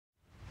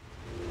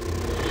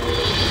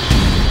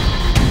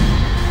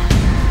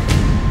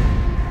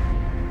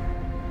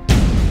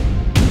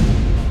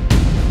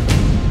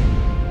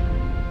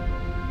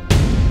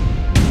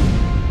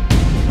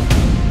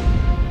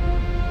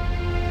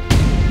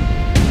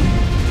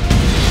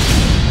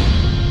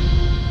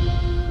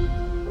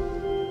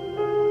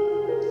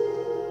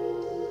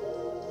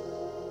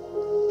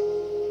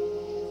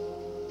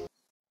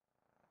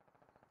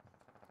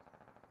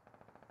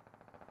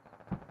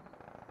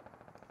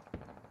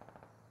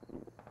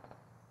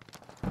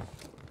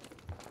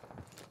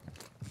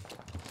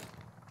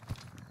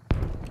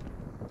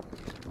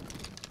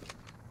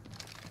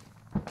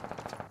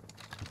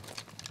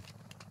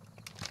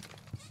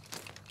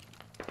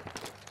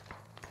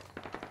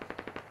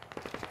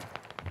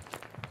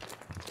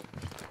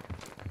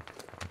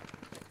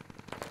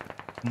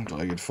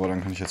3 geht vor,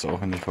 dann kann ich jetzt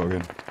auch in die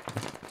vorgehen.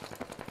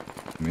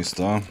 Mir ist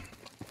da.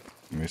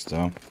 Mir ist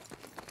da.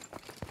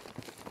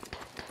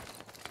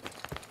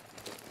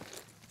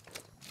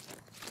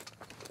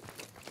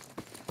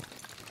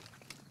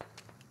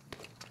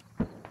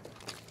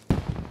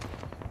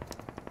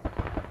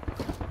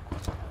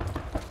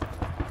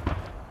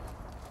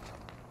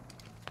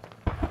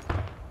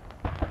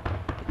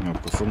 Ich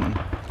hab gefunden.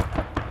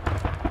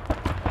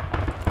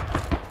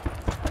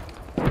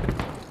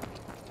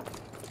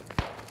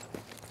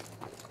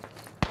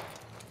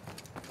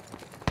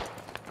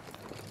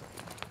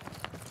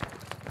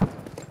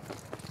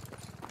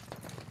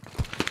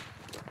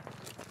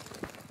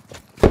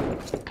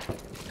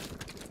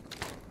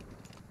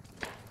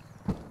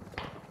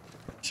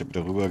 Ich hab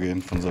da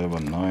rübergehen von selber.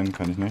 Nein,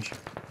 kann ich nicht.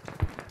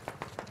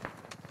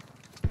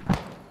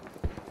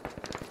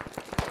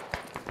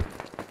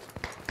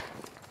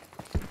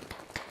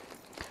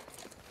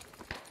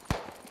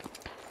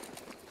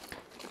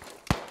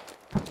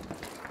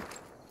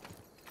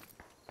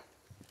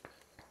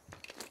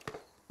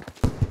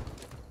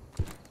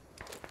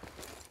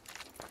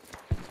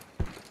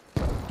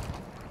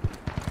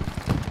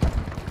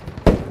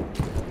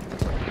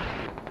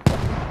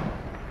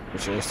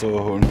 Ich muss erst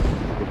überholen.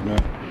 Gut, ne?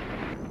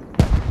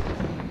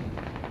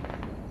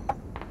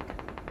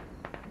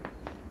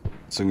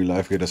 Jetzt irgendwie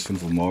live geht das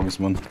 5 Uhr morgens,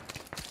 Mann.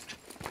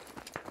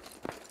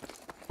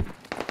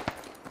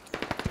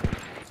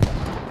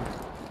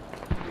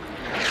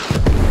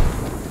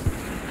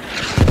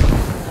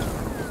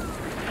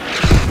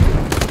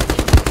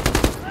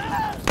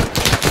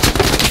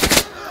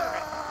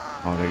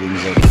 Oh, der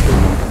gegenseitige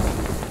Film.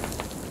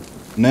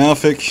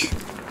 Nervig.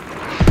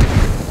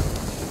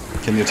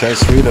 Can you tell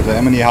Sweet that the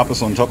enemy hub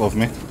is on top of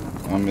me?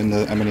 I'm in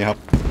the enemy hub.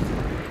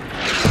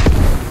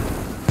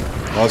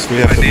 Guys, we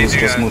have to lose,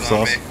 just move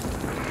fast.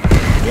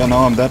 Yeah,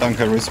 now I'm dead, I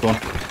can respawn.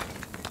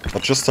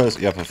 But just tell us.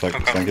 Yeah, perfect,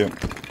 okay. Thank you.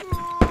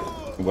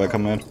 You're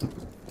welcome, man.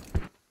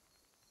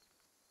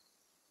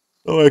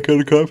 Oh, I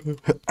can't come.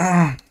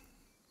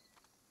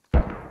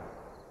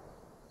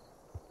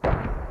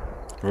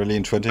 Really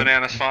in 20?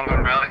 Banana spawn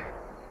on rally.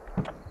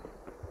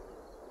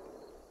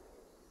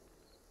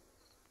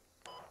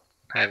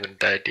 I haven't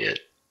died yet.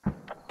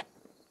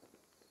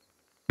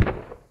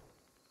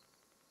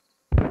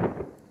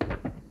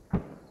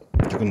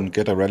 You can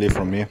get a rally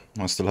from me.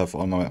 I still have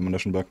all my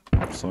ammunition back,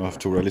 so I have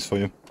 2 rallies for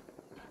you.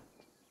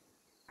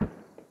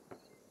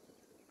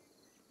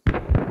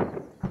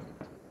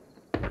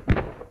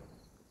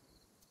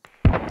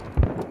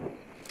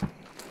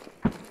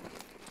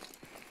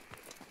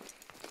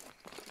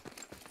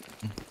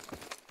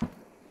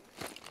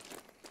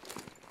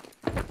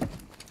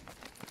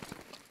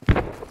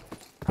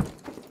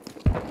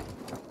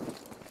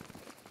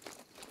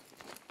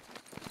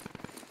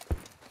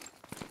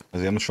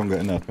 Sie haben es schon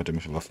geändert mit dem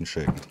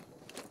Waffenshaken.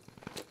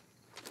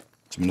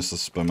 Zumindest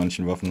ist es bei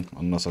manchen Waffen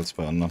anders als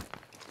bei anderen.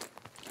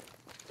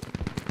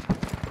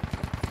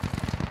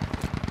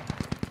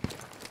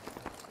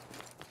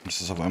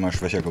 Es ist auf einmal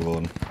schwächer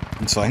geworden.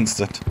 Und zwar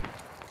instant.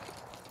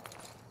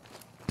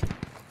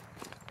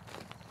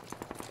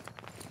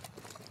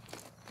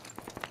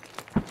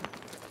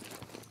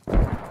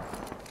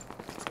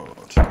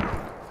 Gott.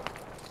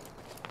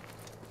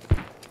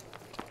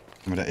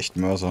 Mit der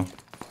echten Mörser.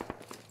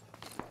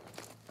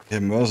 Der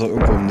Mörser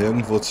irgendwo im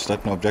Nirgendwo statt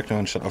ein Objektiv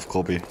anstatt auf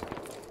Grobi.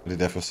 Die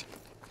Def ist.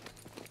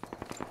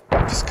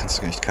 Das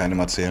kannst du echt keinem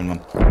erzählen,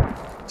 Mann.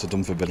 Zu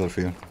dumm für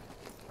Battlefield.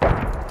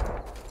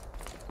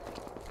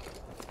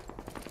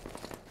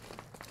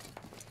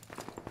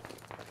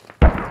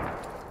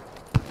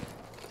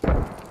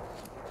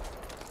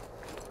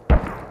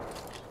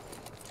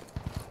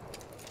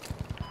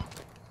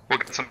 We'll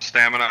get some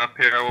stamina up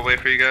here, I will wait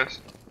for you guys.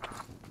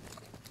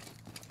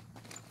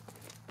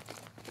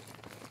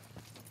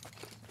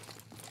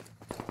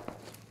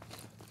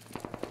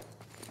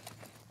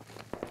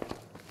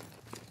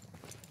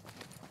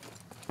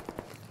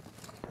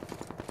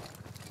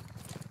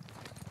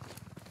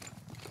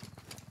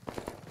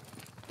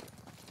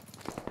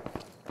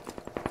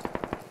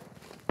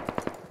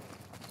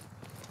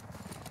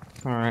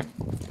 Alright.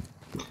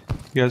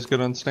 You guys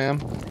good on stam?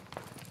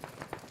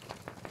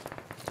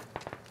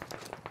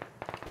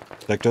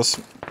 Take this.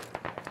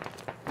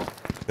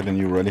 Getting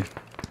you ready.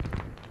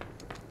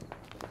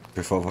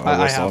 Before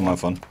I waste all my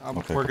fun.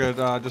 Okay, we're good,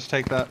 just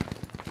take that.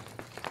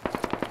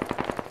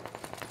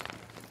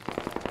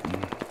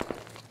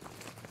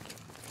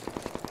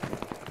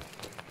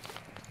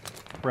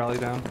 Rally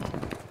down.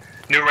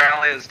 New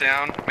rally is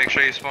down. Make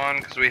sure you spawn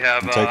because we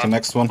have take the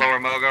next one. Lower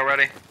Mogo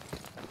ready.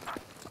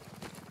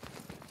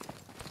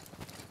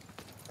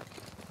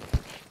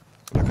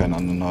 Will keinen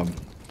anderen haben.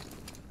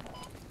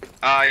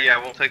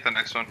 Yeah, we'll take the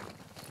next one.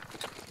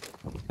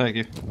 Thank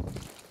you.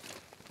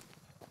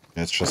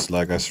 It's just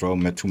like I throw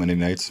too many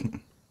nades.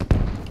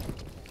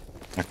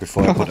 Like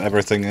before I put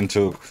everything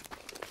into...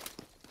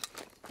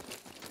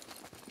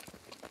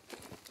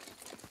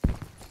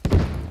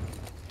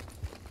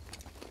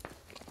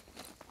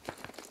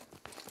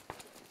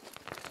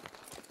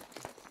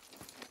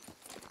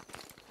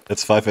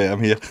 It's 5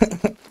 AM here.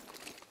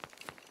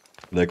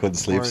 But I couldn't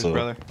sleep, Worries, so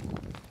brother.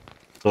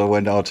 I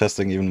went out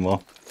testing even more.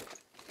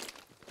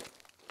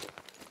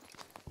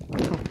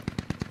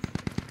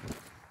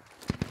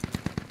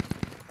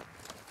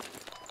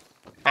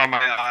 On my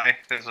eye,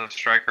 there's a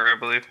striker, I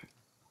believe.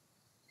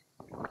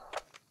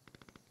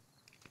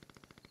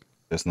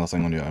 There's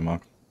nothing on your eye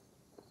mark.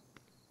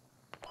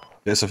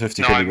 There's a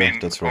 50 No, I caliber, mean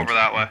that's right. over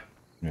that way.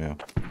 Yeah.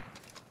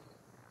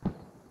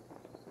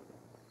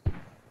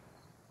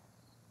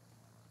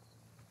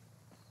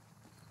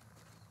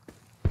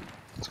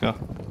 Let's go.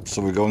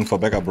 So we're going for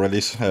backup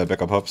rallies,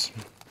 backup hubs.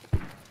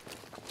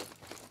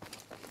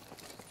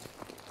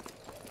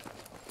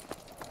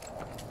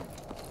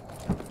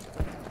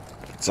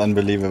 It's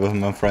unbelievable,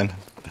 my friend.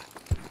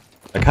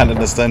 I can't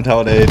understand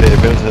how they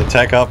built a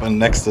tech hub and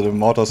next to the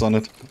mortars on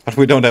it. But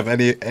we don't have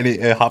any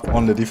hub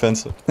on the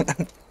defense.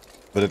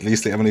 But at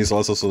least the enemy is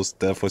also so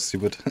therefore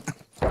stupid.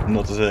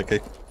 Not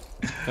attacking.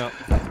 Yep.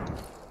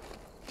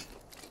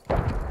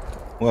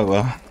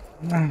 Well.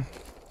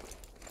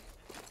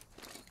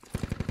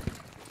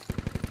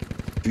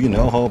 Do you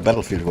know how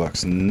Battlefield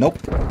works? Nope.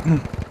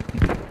 Alright,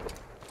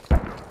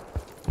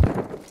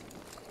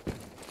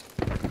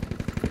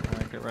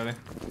 get ready.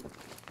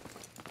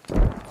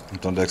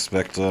 Don't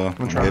expect I'm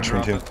trying to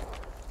engagement drop here. it.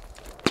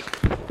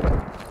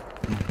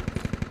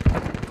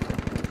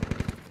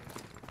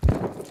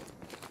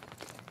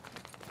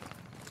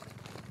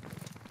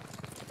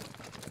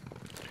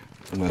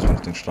 Und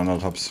erstmal den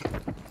Standard-Hubs.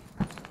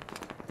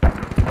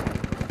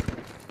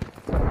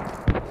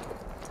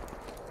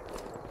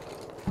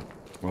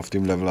 Auf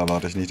dem Level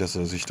erwarte ich nicht, dass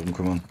sie sich drum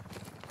kümmern.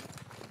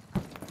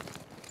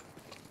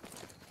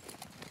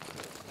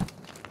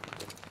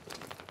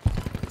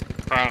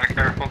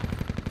 Careful.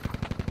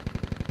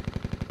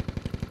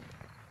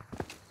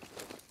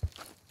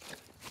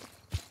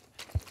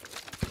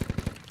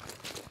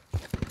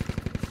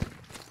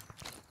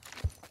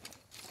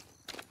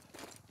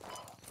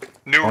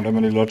 New Aren't there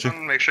many logic?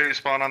 Make sure you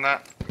spawn on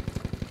that.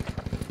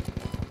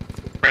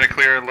 Try to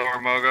clear lower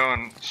Mogo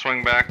and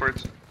swing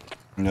backwards.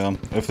 Yeah,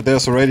 if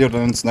there's a radio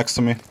then it's next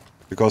to me.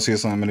 Because he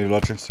has so many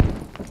logics.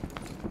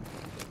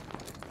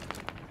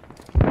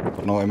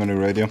 But no many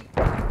radio.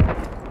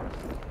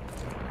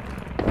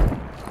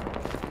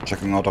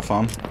 Checking out the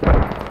farm.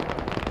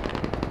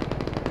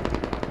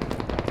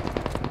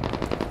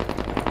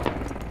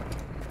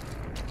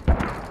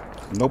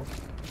 Nope.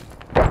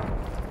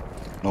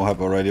 No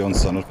hyper radio in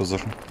standard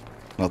position.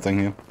 Nothing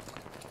here.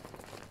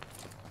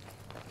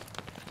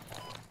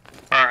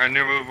 Alright, our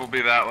new move will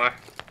be that way.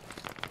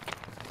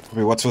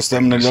 Okay, what's with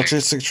them in the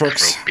logistic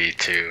trucks?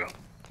 B2.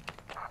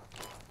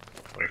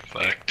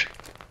 Reflect.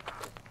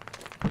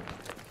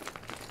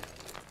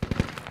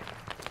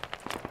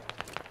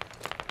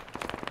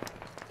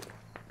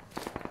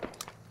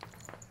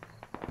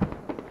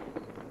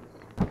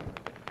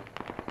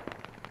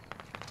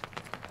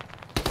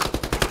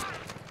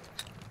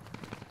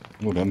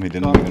 Oh damn, he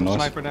didn't make a noise.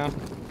 Sniper down.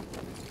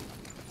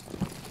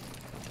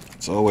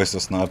 It's always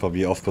the sniper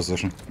be off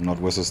position, not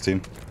with his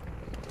team.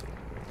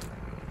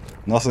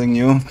 Nothing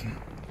new.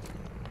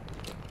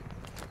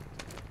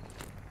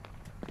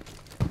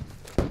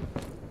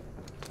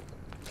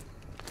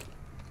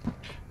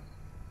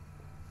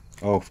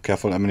 Oh,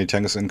 careful, enemy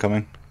tank is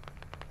incoming.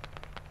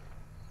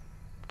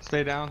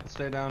 Stay down,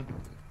 stay down.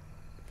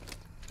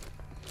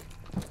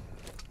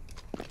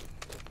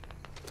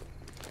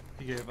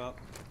 He gave up.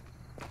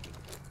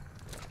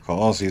 Of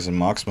course, he's a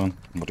marksman.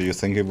 What do you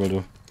think he will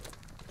do?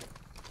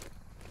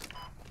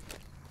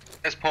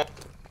 Let's pull.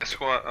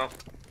 Squad. Oh,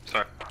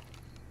 sorry.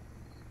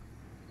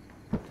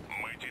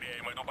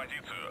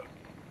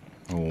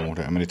 Oh,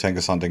 the enemy tank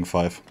is hunting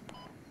 5.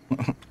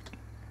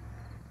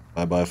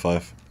 Bye bye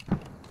 5.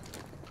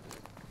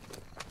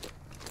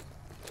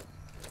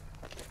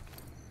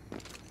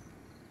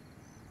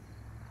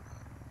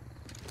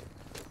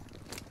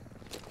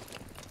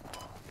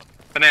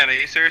 Banana,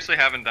 you seriously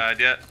haven't died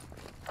yet?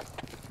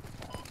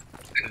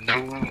 No.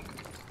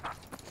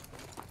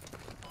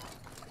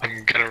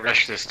 I'm gonna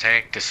rush this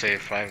tank to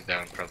save 5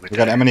 down, probably. We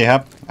got enemy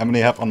hab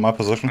on my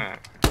position. Alright.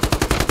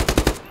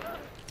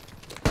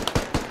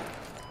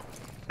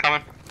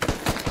 Coming.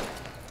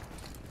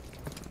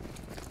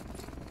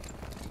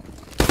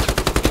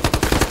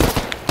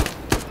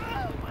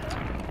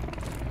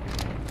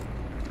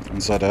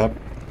 Inside the hab.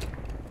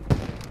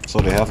 So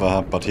they have a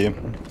hab, but here.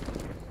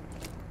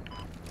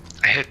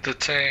 I hit the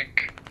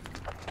tank.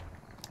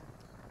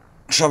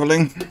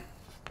 Shoveling.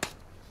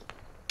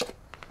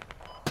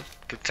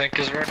 The tank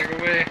is running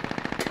away.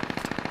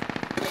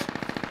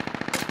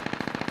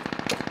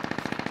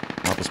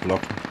 Hab is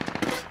blocked.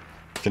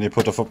 Can you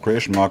put a fob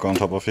creation marker on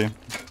top of here?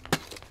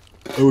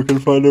 Oh, we can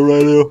find a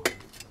radio.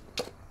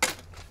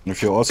 And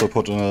if you also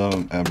put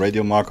a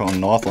radio marker on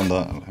north on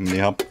the enemy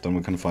hub, then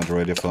we can find the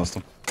radio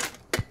faster.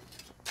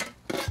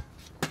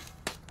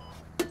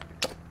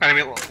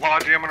 Enemy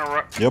Logi, I'm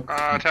gonna Yep.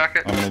 attack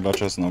it. Enemy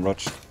lodges, no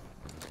rush.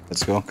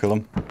 Let's go, kill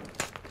him.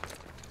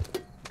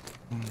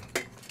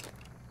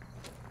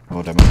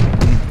 Oh damn it.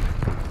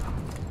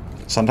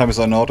 Sometimes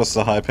I notice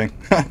the hyping.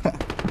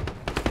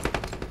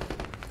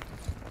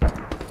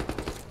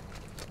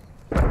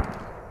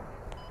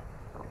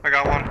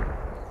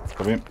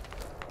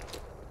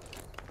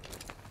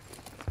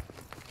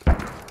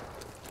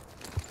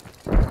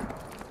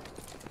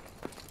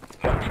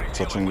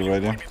 Touching the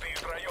radio.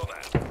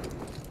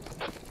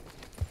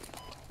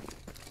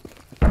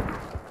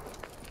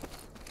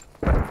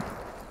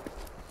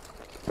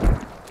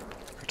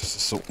 Das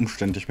ist so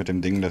umständlich mit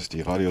dem Ding, dass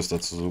die Radios da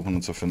zu suchen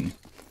und zu finden.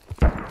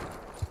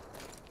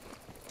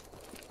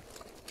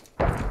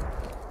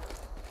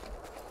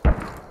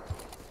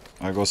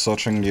 I go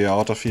searching the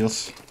outer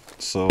fields,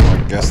 so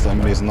I guess the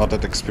enemy is not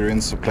that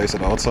experienced to place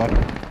it outside.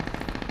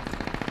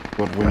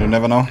 But we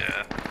never know.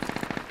 Yeah.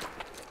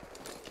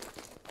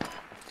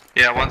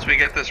 Yeah, once we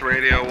get this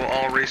radio, we'll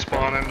all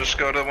respawn and just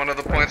go to one of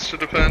the points to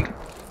defend.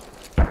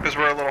 Because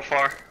we're a little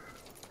far.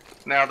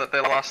 Now that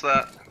they lost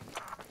that.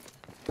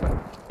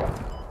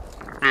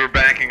 We were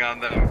banking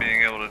on them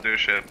being able to do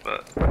shit,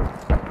 but...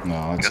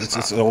 No,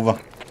 it's over.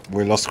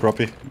 We lost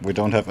Crappie. We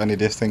don't have any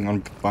this thing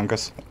on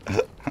bunkers.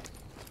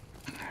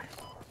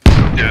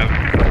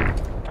 Yeah.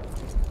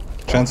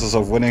 Chances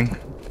of winning,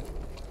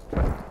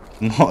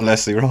 more or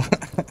less 0.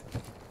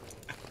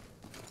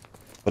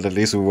 But at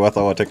least we're worth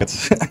our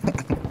tickets.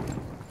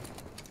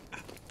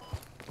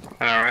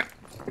 Alright.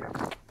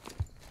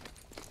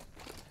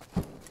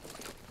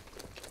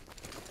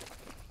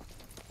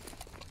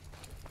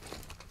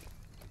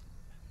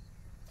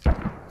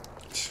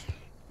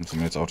 Müssen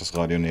wir jetzt auch das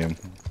Radio nehmen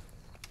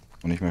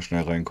und nicht mehr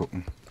schnell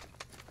reingucken.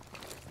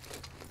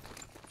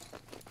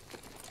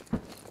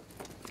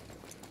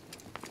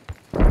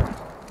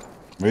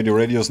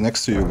 Radio's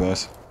next to you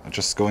guys. I'm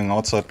just going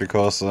outside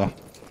because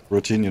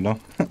routine, you know.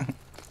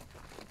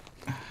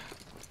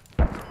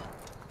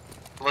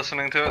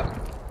 Listening to it.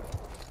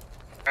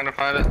 Trying to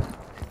find it.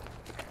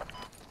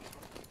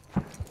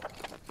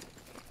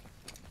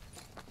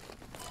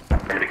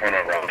 Somebody coming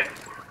on rally.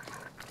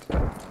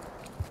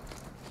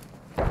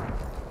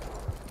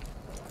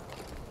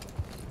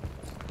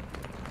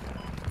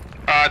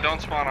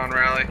 Don't spawn on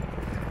rally.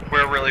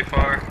 We're really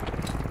far.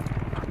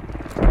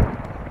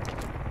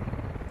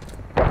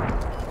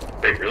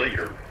 Wait, really?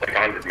 You're like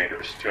 100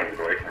 meters, 200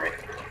 away from me.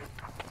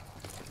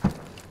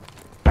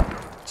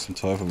 Zum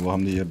Teufel, wo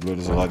haben die hier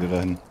blödes Radio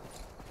dahin?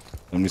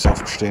 Dann haben die es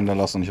oft stehen da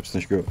lassen und ich hab's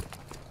nicht gehört.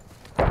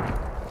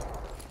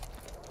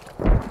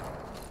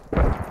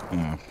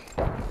 Ja.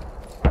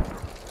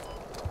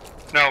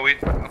 No, we...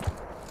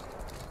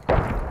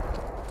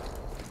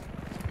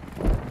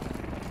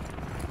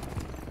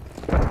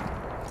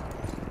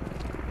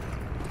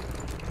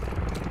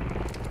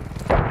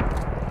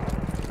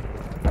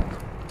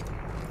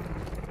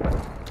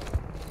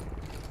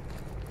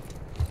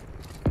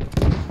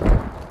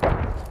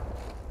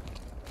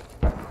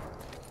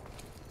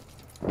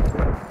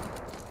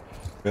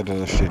 Wer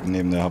da steht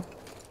neben der Hub?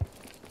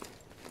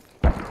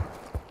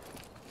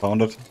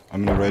 Found it.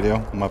 I'm in the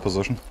radio, in my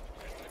position.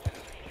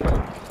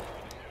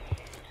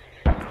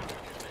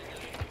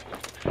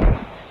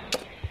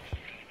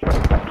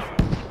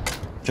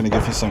 Can you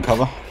give me some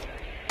cover?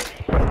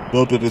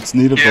 Not that it's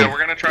needed, Yeah, but we're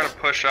gonna try to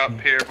push up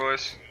here,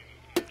 boys.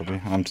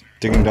 I'm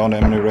digging down the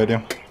enemy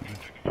radio.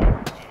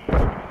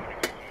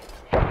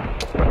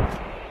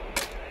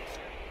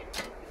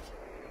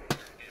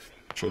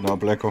 Should now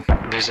Blacko.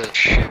 There's a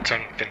shit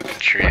ton of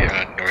infantry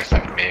north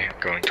of me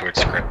going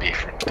towards Scrappy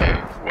from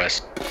the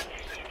west.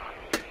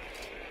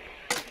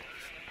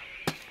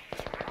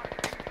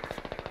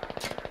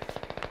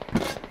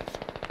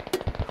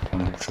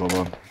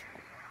 Hubschrauber.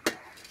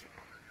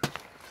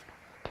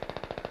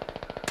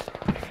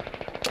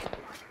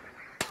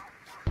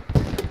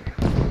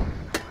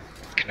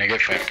 Can I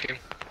get 5Q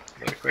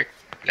really quick?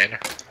 Lena?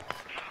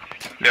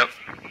 Yep.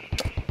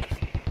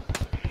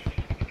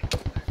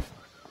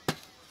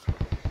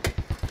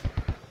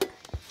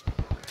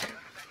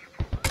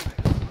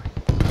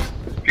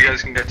 If you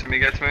guys can get to me,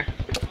 get to me.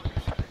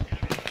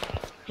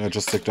 Yeah,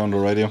 just stick down the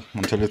radio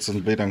until it's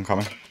in bleed. I'm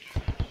coming.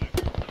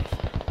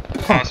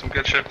 Awesome,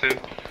 good ship, dude.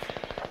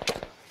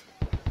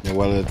 Yeah,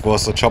 well, it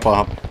was a chopper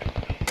hub.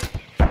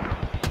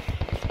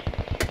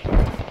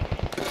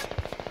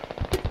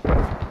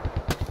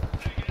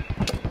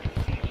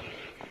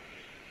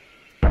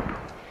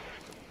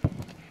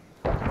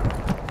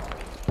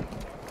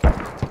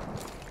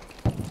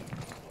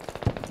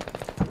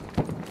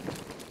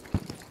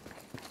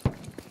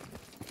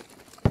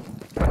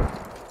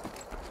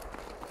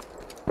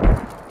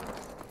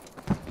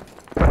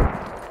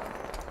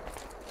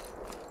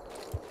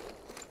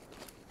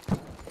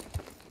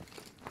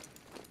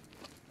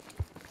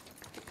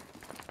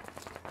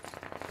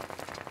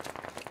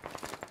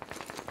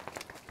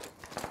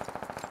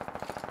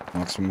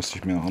 Max, müsste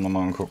ich mir auch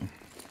nochmal angucken.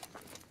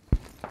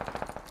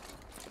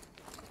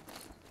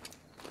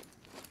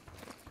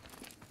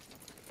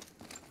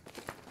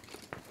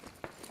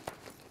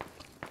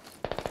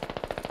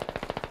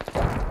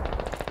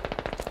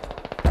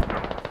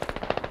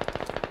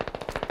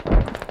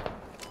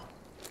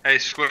 Hey,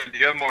 Squid,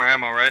 you have more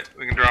ammo, right?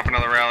 We can drop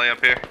another rally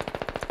up here.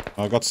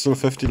 I got still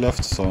 50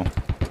 left, so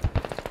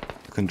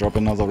you can drop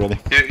another ready.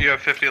 You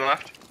have 50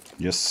 left?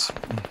 Yes.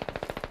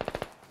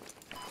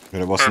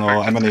 There was Perfect,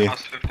 no that's enemy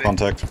plus 50.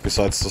 contact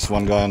besides this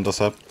one guy on the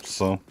sap,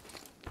 so...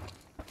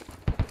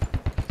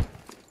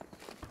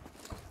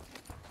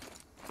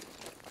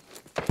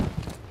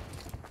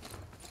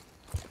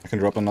 can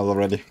drop another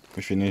ready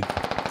if you need.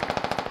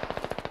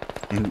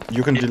 And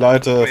you can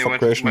delete the We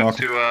evacuation went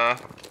mark.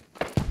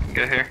 to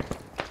get here.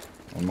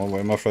 On my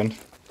way, my friend.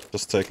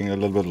 Just taking a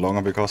little bit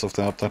longer because of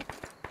the update.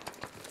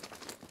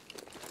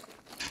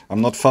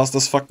 I'm not fast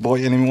as fuck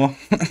boy anymore.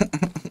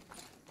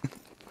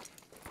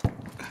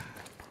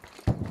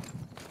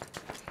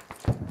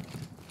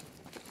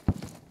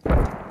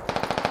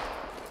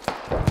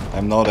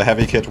 I'm now the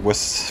heavy kid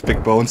with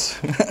big bones.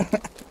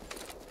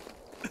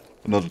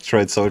 I'm not a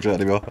trade soldier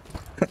anymore.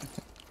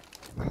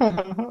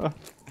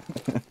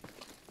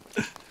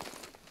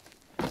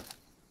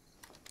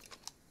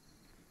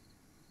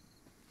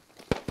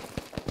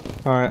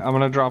 Alright, I'm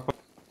gonna drop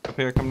up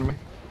here, come to me.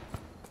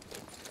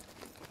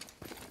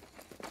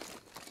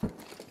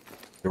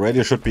 The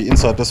radio should be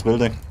inside this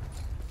building.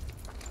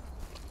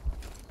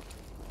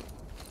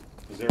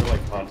 Is there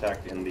like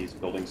contact in these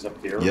buildings up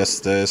here? Yes,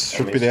 there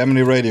should be the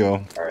enemy radio.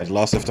 Alright. At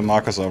last, if the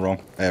markers are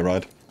wrong.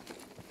 Right.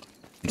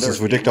 There Since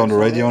are we dig down the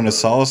vehicles on radio it, in the or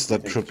south, do you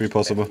that think should be it's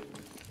possible.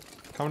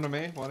 Come to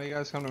me, one of you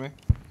guys come to me.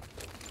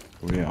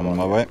 I'm on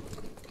my way.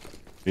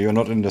 You're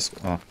not in this.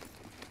 Ah.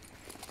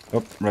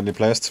 Oh, ready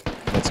placed.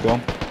 Let's go.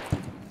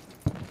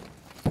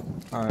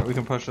 Alright, we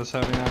can push this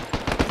heavy now.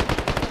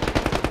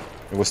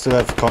 We still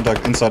have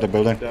contact inside the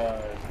building.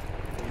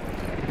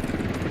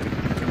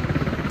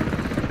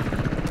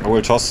 I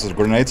will toss the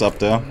grenades up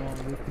there.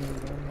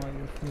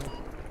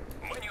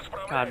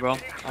 God, bro.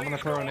 I'm gonna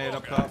throw a nade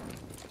up top.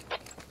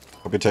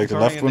 Hope you take the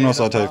Throwing left a window, nade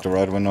so I up take top. the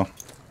right window.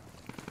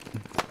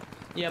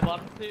 Yeah,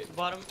 bottom clear,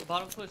 bottom clear,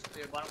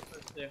 bottom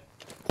clear.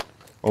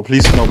 Oh,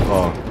 please no.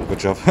 Oh, good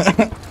job.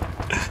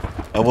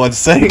 I was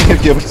saying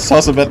if you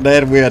toss a bad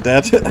nade, we are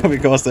dead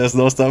because there's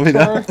no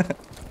stamina.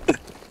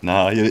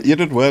 Nah, you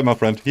did well, my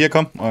friend. Here,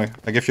 come. I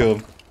give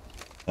you.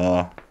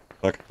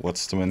 Fuck.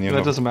 What's the menu?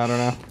 That doesn't matter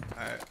now.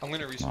 Alright, I'm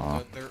gonna respawn.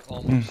 Nah. They're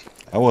almost.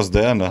 I was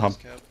there in the hub.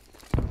 cap.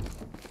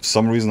 For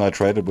some reason I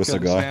traded with the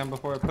Gonna guy. stand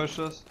before I push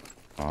this.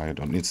 Oh, you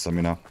don't need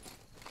stamina.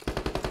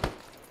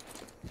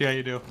 Yeah,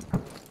 you do.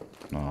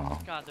 No.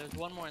 God, there's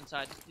one more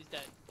inside. He's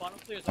dead. Bottom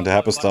clear is And the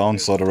hub is down,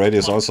 so the radio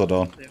is also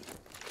down.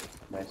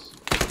 Nice.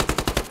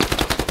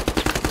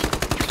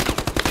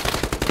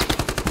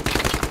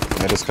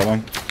 Net is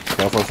coming.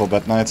 Careful for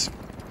bad nights.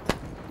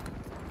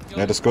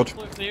 Net is good. Top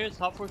floor clear,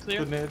 top floor clear.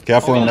 Good nade.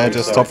 Careful, Oh, net yeah.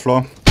 is top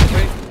floor.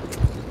 Wait.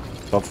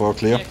 Top floor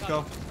clear. Yeah,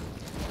 Go.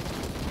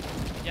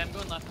 Yeah, I'm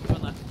going left, I'm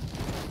going left.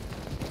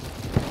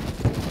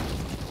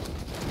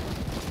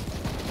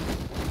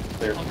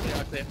 Clear. All clear,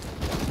 all clear.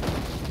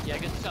 Yeah,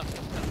 good stuff,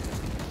 good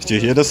stuff. Did you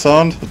hear the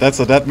sound? That's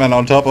a dead man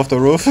on top of the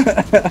roof. Dude,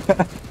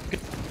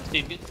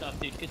 good stuff,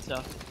 dude, good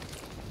stuff.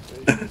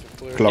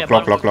 Clock,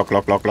 clock, clock, clock,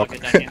 clock, clock, clock. Okay,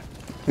 down here.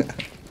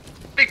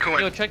 Hey, Yo,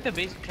 Coin. check the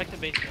base,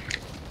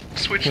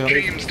 Switch Yeah.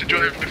 streams to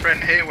join my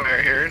friend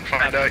Haywire here and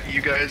find out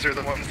you guys are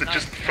the ones that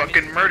just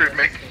fucking murdered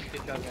me.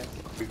 Good job, guys.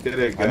 We did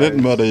it, I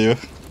didn't murder you.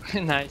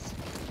 Nice.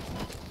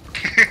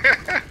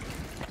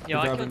 Yo,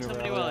 I Grab a killed new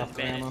somebody rally while I was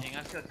after ammo. bandaging.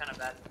 I feel kinda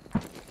bad.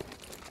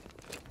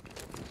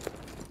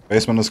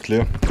 Basement is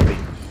clear.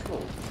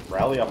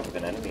 Rally off of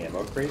an enemy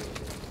ammo crate?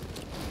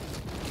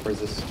 Where's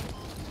this?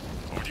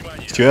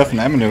 Do you have an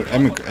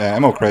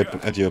ammo crate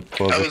at your That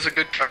closet? was a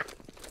good try.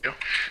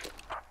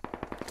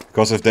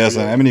 Because if there's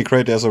an ammo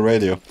crate, there's a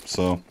radio.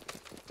 So,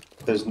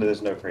 There's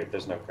no crate,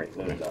 there's no crate.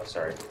 No,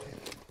 sorry.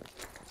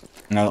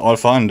 all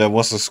fine. There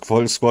was a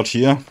full squad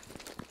here.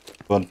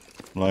 But,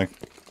 like,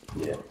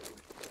 Yeah.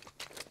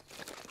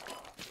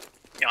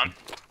 Yo,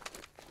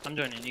 I'm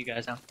joining you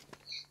guys now.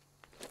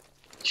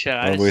 Shit, are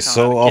I we just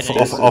so don't off, get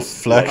it. off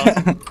flag?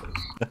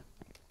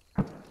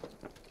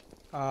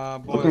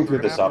 Boys, Looking we're through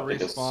gonna this have to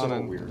optic is respawn so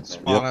and weird, man.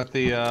 spawn at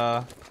the,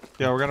 yeah,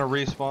 we're gonna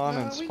respawn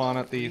and spawn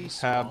at the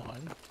tab.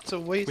 It's a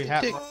waste We of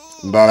have- tick.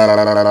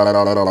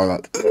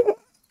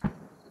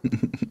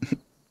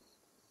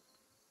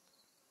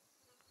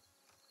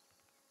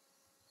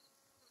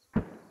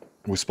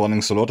 We spawning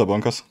Solota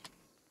bunkers?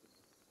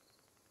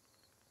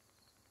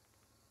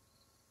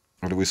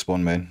 Or do we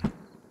spawn main?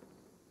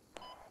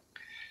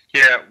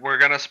 Yeah, we're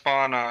gonna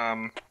spawn,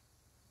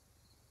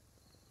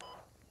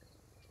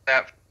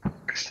 that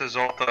next to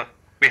Zolta.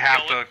 We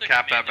have Yo, what's to the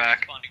cap that command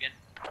back. respawn again?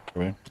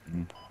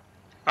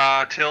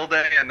 Okay.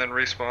 Tilde and then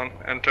respawn.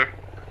 Enter.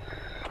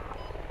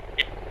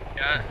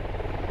 Yeah.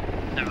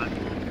 Never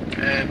mind.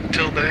 And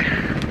Tilde.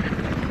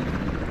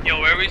 Yo,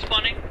 where are we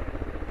spawning?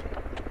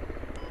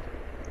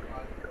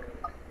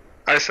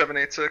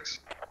 I-786.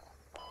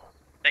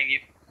 Thank you.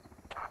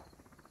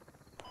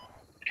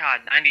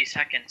 God, 90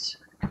 seconds.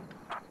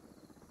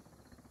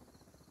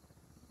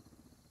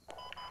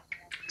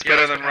 It's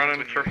better than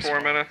running for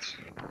 4 minutes.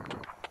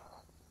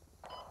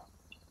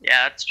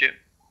 Yeah, that's true.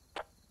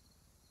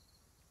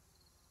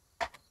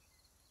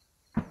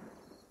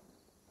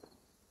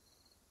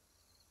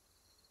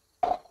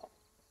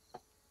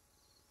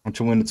 I'm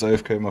 2 minutes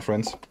AFK, my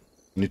friends.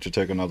 Need to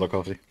take another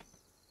coffee.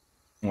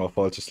 Or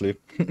fall to sleep.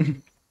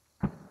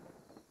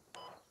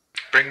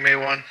 Bring me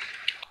one.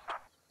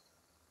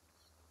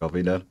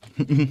 Copy that.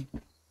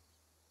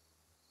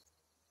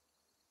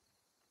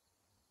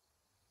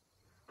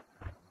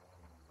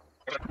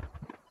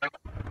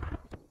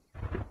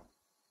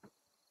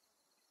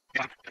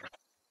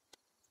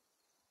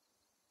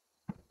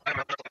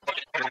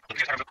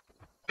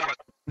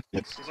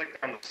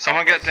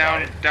 Someone get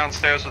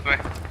downstairs with me.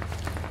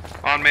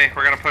 On me,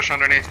 we're gonna push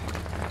underneath.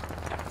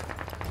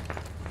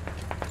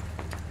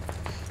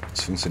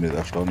 Das funktioniert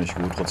erstaunlich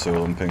gut, trotz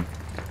höherem Ping.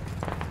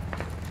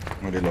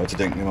 Nur die Leute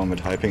denken immer,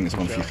 mit High Ping ist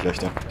man viel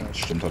schlechter. Das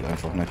stimmt halt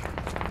einfach nicht.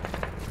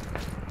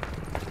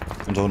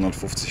 Unter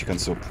 150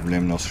 kannst du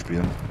problemlos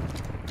spielen.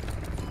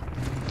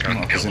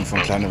 Abgesehen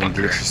von kleineren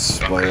Glitches,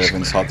 weil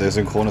wenn es hart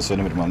desynchron ist, wenn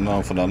du mit einem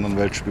anderen von der anderen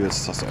Welt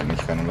spielst, hast du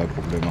eigentlich keinerlei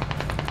Probleme.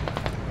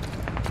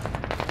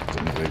 So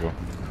eine Regel.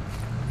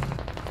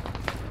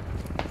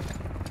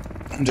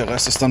 Und der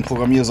Rest ist dann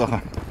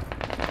Programmiersache.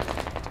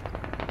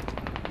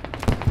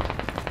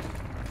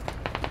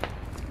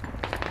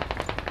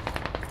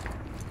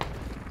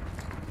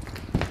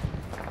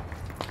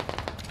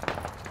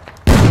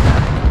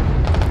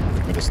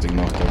 Gib mir das Ding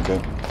noch,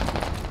 danke.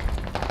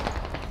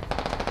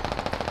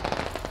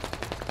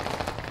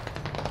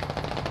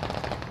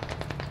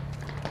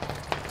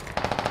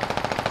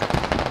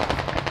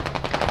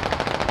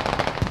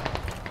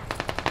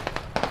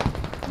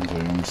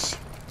 Jungs.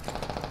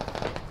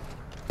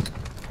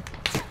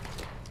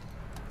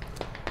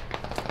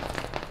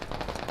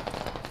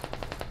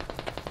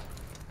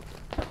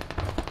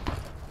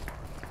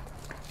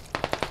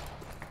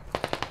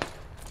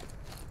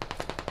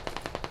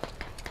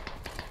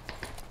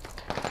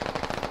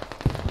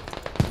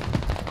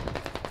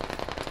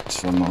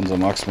 Das war mal unser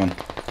Marksman.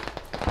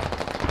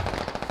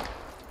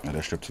 Ja,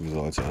 der stirbt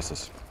sowieso als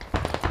erstes.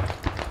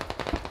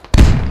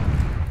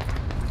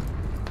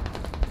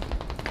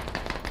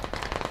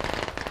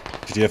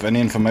 Did you have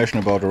any information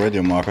about the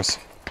radio markers?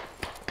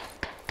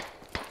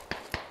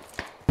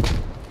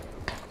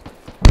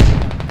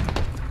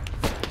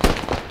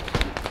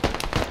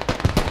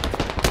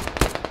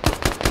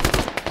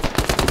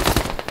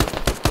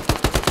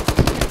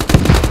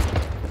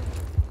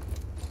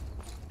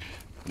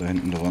 Da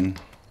hinten dran.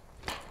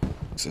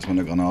 Ist erstmal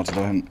eine Granate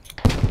dahin.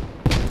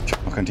 Ich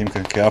hab noch kein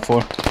Teamkill.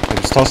 Careful.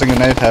 He's tossing a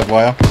nade, head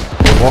wire.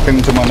 You're walking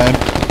into my nade.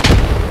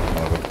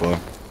 Oh, good boy.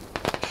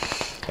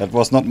 That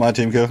was not my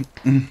teamkill.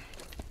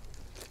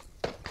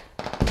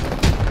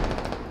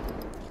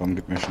 Komm,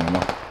 gib mir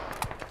schneller.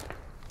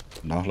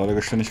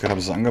 Nachladegeschwindigkeit, habe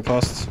ich es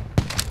angepasst?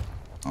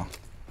 Ah,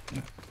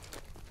 ne.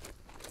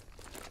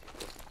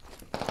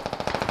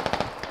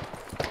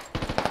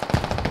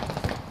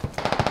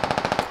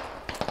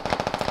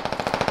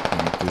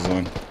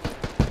 Design.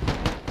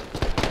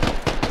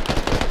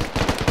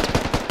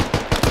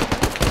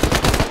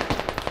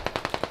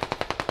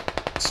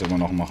 Das immer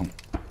noch machen.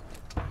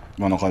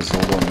 Immer noch als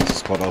Solo und nächstes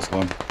Squad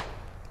ausräumen.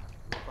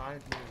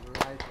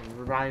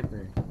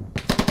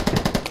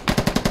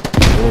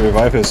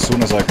 Revive as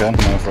soon as I can,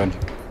 my friend.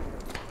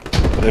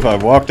 But if I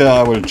walk there,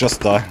 I will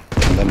just die.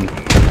 And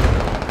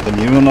then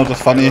you're not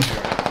funny,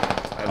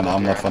 and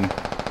I'm not funny.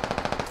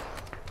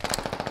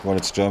 Well,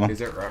 it's German.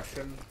 Is it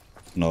Russian?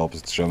 No,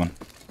 it's German.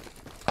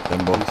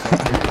 Dembo.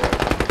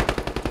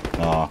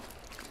 Nah.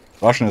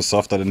 Russian is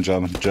softer than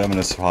German. German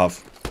is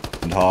half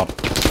and hard.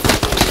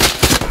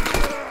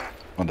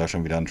 Und da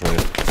schon wieder ein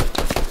Trail.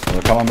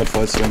 Also kann man mit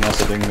Vollstring aus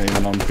der Dinge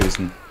irgendwann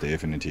anschließen?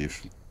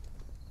 Definitiv.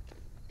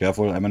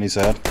 Careful, enemy's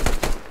ahead.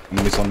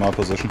 Enemy's on my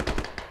position.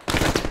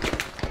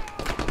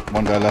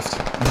 One guy left.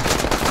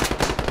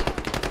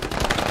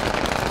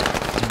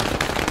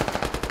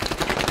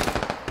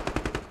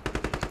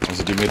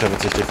 Also die Meta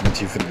wird sich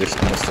definitiv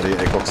hinrichten, dass da die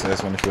ACOX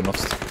erstmal nicht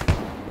benutzt.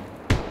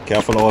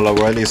 Careful, our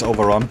rally is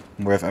overrun.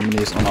 We have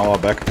enemies on our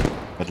back.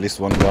 At least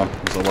one guy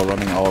is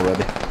overrunning our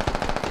rally.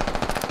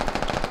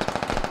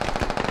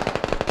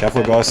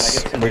 Careful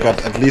guys, we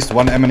got at least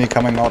one enemy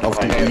coming out of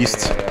the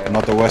east,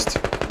 not the west.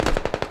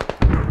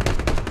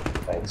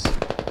 Thanks.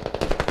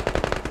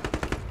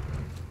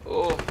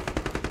 Oh,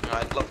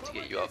 I'd love to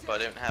get you up,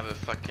 but I don't have a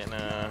fucking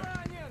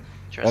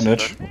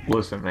Bandage.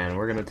 Listen, man,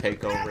 we're gonna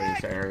take over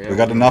this area. We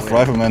got enough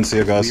riflemen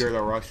here, guys. We are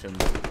the Russians.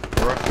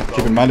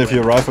 Keep in mind, if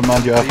you're a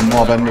rifleman, you have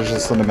more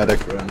bandages than the medic.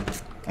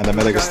 And the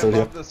medic is still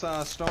here. This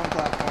stone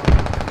platform.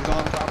 He's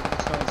on top of the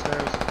stone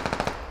stairs.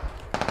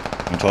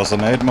 And toss a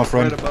nade, my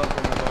friend. Right above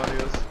where my body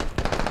is.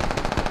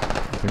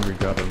 I think we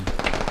got him.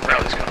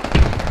 Rally's gone.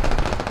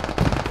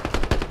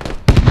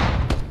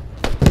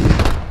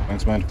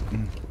 Thanks, man.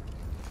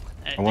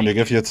 I want to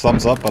give you a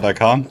thumbs up, but I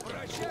can't.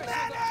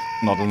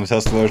 Not in the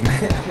test version.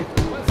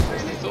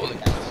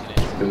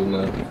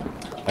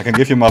 I can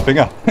give you my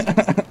finger.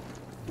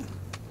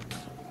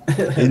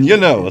 In your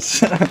nose.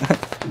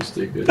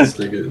 Stick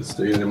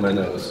it in my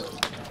nose.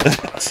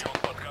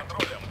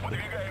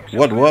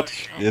 What?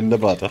 In the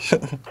butt.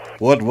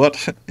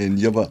 What? In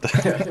your butt.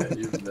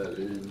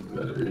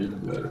 Even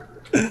better.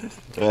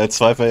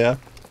 Zweifel, yeah.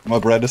 My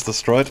brand is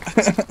destroyed.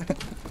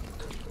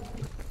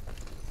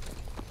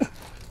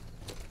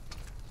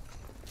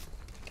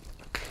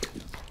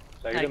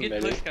 Hey,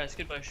 good push, guys,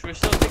 good push. We're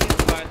still taking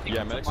fire.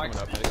 Yeah, medic's coming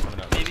up.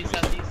 Maybe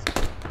southeast.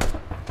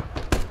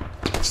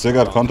 Still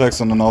got contacts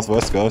in the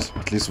northwest, guys.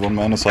 At least one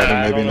man is hiding,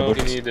 maybe in the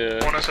bushes.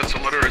 One is it's a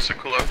literacy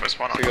cool if I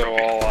spawn on to go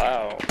all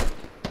out.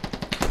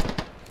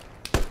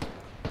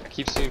 I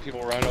keep seeing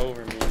people run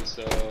over me,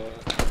 so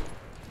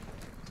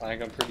I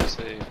think I'm pretty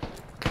safe.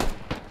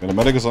 Yeah, the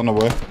medic is on the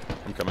way.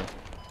 I'm coming.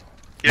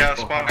 Yeah,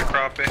 spawn a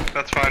crappie.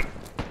 That's fine.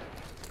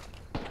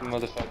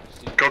 Motherfucker.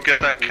 Go get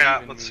that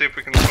cat. Let's see if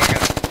we can swing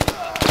it.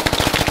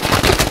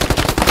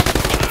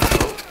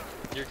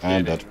 You're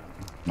And kidding. that.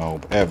 No,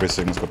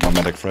 everything is good, my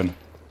medic friend.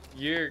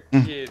 You're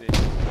kidding.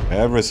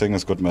 Everything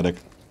is good, medic.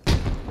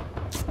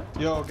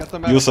 Yo, get the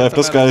medic. You get save the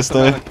this medic, guy's get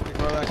the day, medic.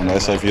 Ignore that and guy. I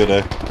save your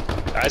day.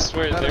 I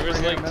swear, Medic there was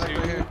right here, like medic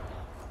right two. here.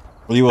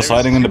 Well, he was there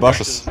hiding in the two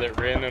bushes. Russians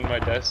that ran on my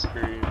desk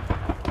screen.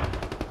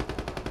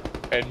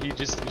 And he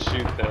just didn't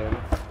shoot them.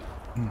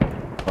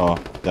 Oh,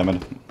 damn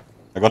it.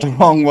 I got the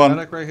wrong one.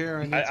 Medic right here.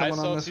 I need I someone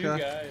saw on this two guy.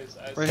 guys.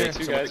 I Right saw here.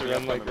 two Someone guys pick me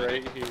run up like on the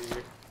right here.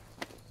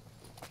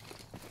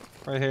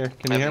 Right here.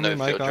 Can I you have hear me?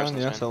 no Mic field on?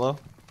 justice, Yes, man. hello?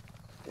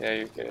 Yeah,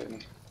 you're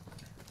good.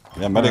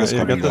 Yeah, medic is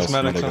Alright, you coming, get this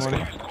guys. medic, Medic is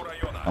somebody.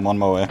 coming. I'm on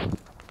my way.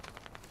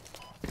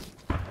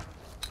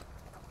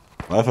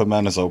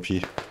 Rifleman is OP.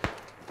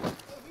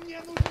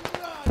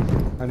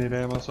 I need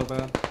ammo so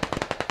bad.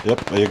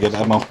 Yep, you get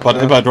ammo. But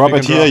Yeah, if I drop we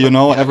it can here, drop you it.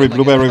 know, Yeah, every like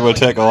blueberry it's will like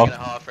take a off. minute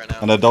and a half right now.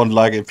 And I don't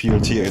like a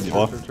PLT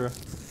anymore. True.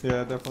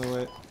 Yeah, definitely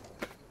wait.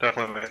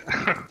 Definitely.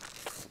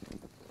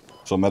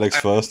 So medics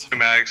first. 2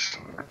 mags.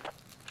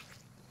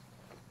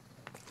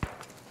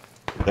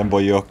 Damn boy,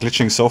 you're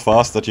glitching so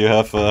fast that you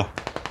have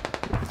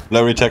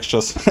blurry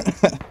textures.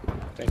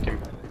 Thank you.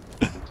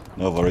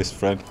 No worries,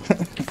 friend.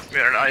 We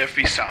had an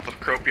IFV south of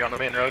Cropey on the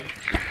main road.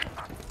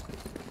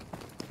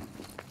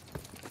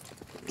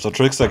 So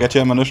Trickster, get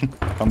your ammunition.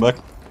 Come back.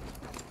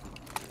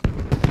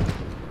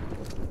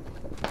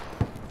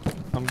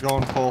 I'm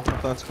going full,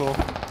 if that's cool.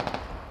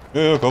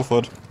 Yeah, go for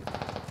it.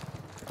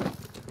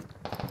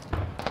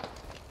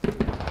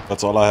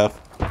 That's all I have.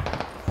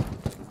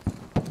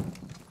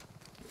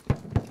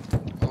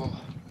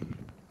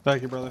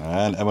 Thank you, brother.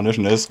 And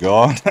ammunition is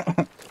gone.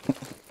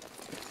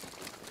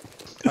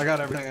 I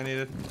got everything I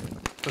needed.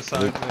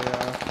 Besides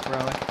the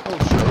rally. Oh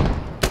shit.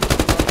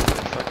 What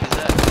the fuck is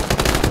that?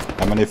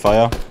 How many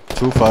fire?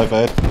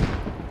 258.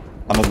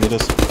 100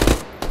 meters.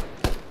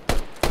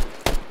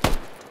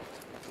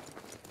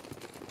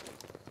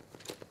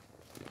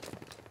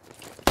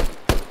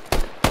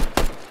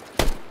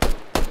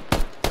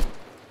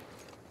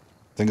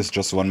 I think it's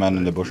just one man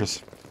in the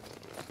bushes.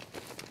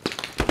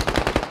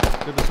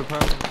 Good to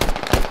suppress him.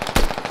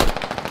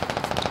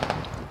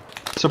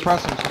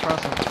 Suppress him,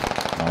 suppress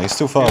him. No, he's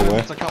too far Even if away.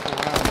 It's a couple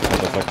rounds.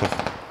 Not effective.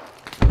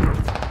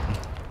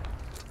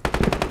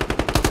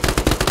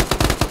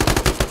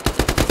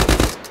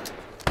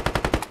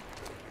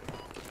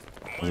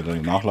 Also die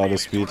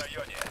Nachladespeed.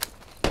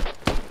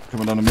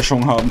 Können wir da eine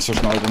Mischung haben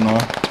zwischen alt und neu?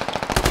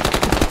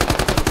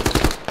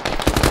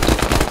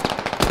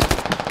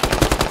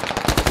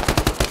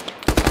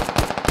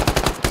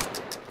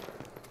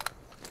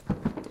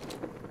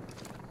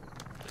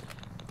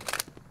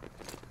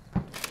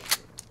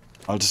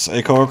 Altes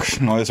ACOG,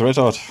 neues Red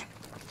Dot.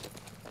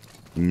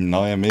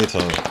 Neue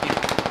Meter.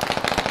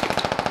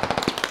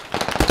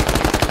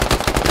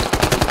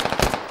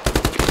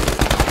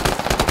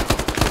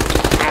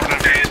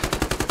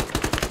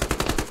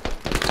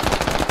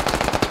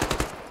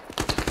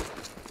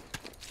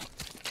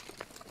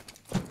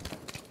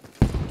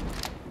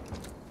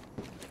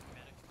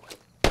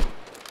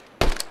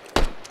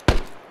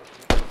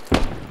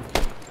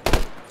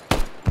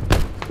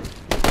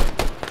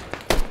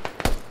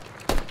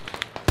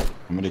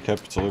 Haben wir die Cap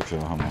zurück?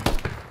 Ja, haben wir.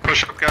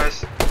 Push up,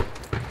 guys.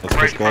 Let's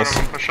Right push, in front of guys.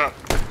 them, push up.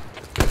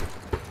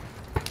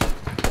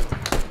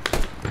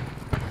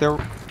 They're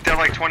They're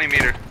like 20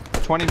 meter.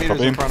 20 meters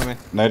Copy. in front of me.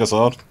 Nade is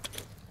out.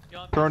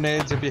 Throw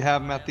nades if you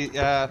have them at the,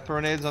 throw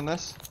nades on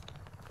this.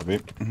 Copy.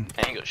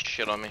 I ain't got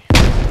shit on me.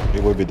 He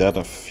will be dead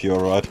if you're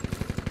right.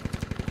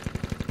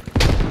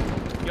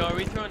 Yo, are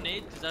we throwing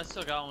nades? Cause I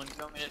still got one. You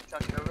want me to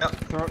chuck it over?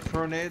 Yep.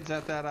 Throw nades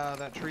at that,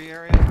 that tree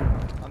area,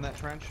 on that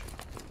trench.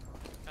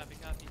 Copy,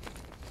 copy.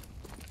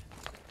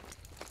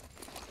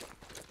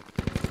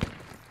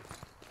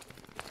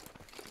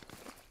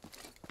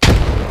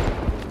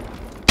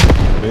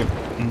 Okay.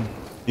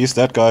 He's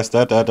dead, guys.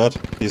 Dead.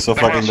 He's so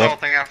They're fucking dead.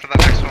 assaulting after the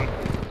next one.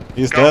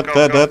 He's Go, dead,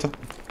 go, go. dead.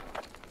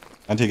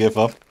 And he gave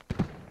up.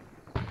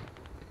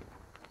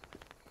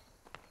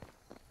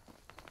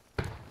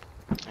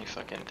 You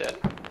fucking dead.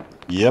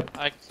 Yep.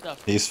 I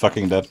stuff. He's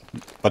fucking dead.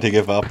 But he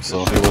gave up,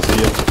 so he was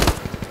here.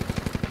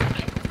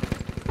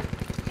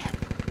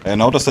 I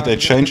noticed that they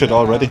changed it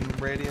already.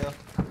 Radio.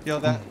 Yo,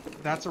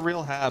 that's a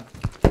real hab.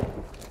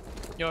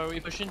 Yo, are we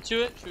pushing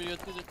to it? Should we go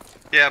through the...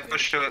 Yeah,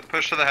 push to it.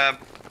 Push to the hab.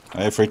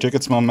 Hey, free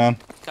tickets, my man.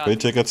 Copy. Free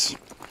tickets.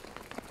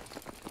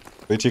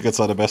 Free tickets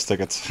are the best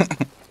tickets.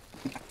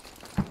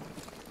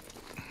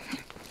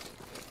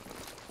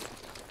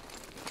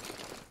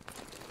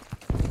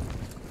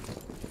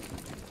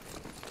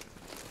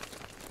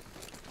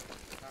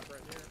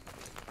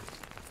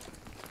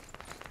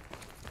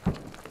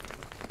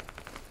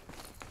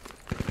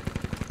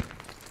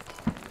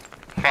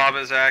 Fob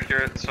is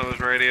accurate, so is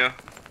radio.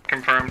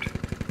 Confirmed.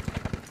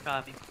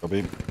 Copy.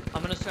 Copy.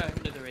 I'm gonna start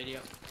into the radio.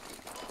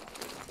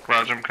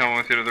 Roger, I'm coming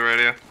with you to the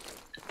radio.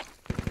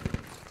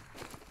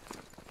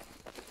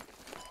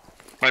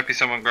 Might be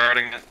someone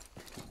guarding it.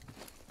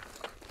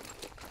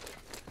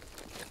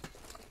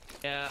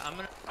 Yeah, I'm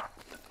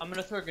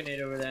gonna throw a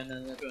grenade over there and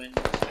then they'll go in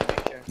just to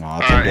make sure. No, I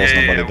think there's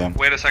nobody there.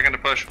 Wait a second to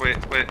push. Wait.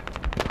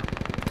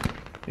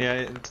 Yeah,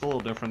 it's a little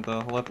different though.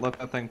 Let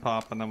that thing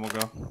pop and then we'll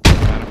go.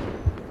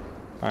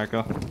 Alright,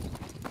 go.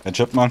 Hey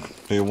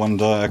Chipmunk, do you want You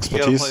gotta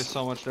expertise? play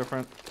so much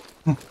different.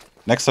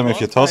 Next time if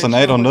you Well, toss a I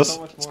nade should've on played this,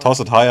 so much more. toss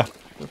it higher.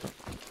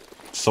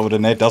 So the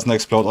nade doesn't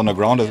explode on the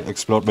ground, it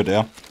explodes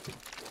mid-air.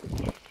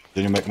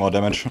 Then you make more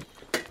damage.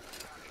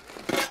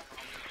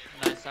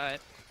 Nice, alright.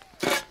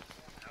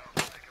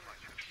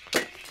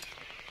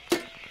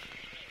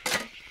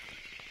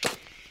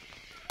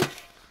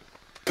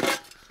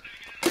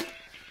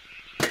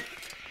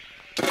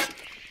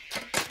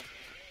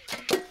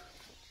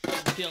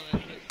 Feeling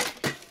it.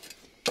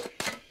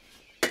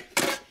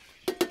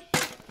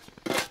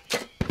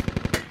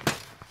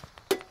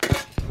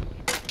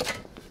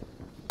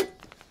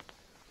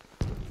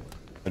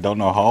 I don't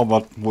know how,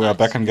 but we are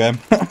back in game.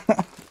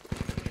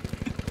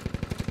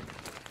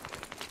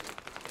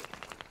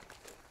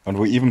 And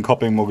we even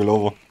copying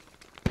Mogilovo.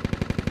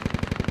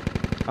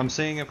 I'm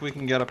seeing if we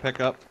can get a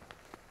pickup.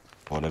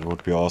 Oh, that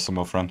would be awesome,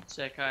 my friend.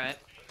 Sick, alright.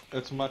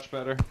 It's much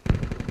better.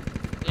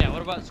 Yeah,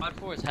 what about Squad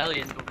 4's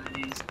Hellions over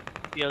these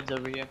fields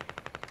over here?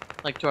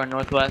 Like to our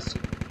northwest.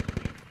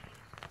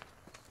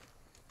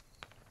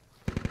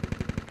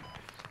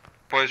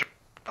 Boys,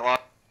 a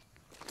lot.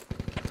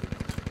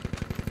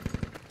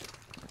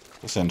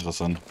 Das ist ja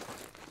interessant.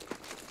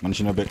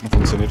 Manchen Objekten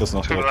funktioniert das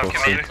noch Two direkt left,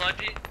 hochziehen.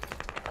 Sludgy?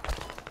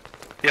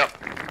 Yep.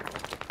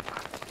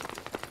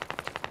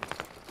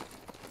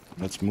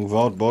 Let's move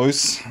out,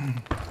 boys.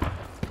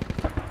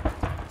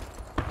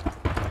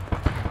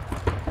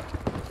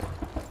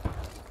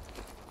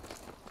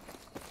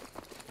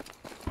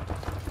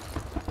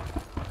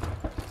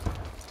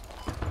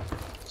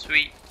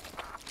 Sweet.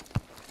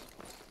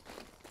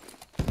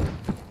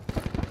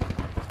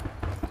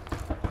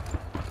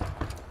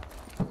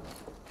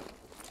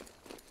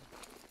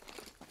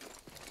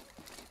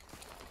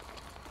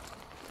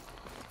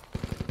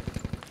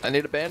 I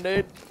need a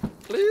band-aid,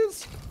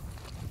 please.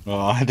 Oh,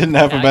 I didn't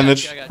have Yeah, a I got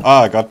bandage. you, I got you.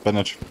 Ah, I got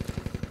bandage.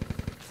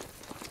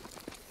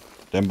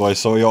 Damn boy,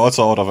 so you're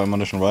also out of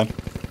ammunition, right?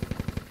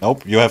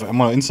 Nope, you have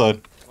ammo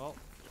inside. Well,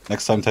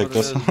 Next time take But it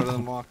this. is better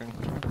than walking.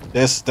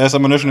 There's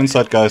ammunition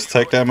inside, guys.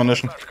 Take the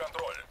ammunition.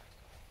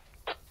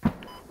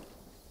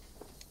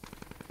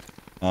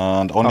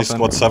 And only Hop in.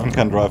 squad 7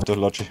 can drive the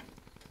Logi.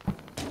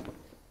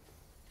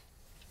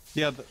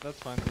 Yeah, that's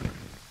fine.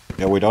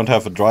 Yeah, we don't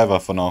have a driver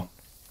for now.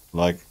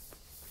 Like,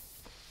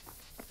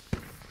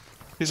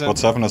 He's squad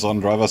 7 is on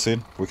driver's seat.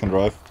 We can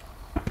drive.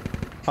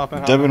 Hop in,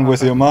 hop Devin in, with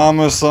hop your mom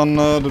is on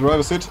the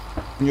driver's seat.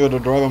 You're the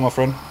driver, my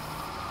friend.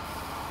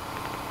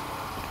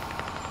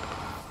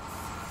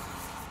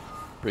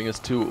 Bring us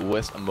to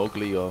West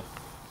Mowgli or...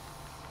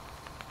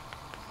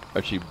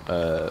 Actually,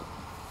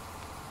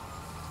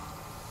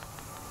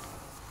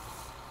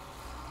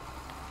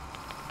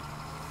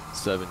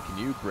 Seven, can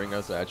you bring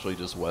us actually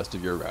just west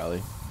of your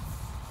rally?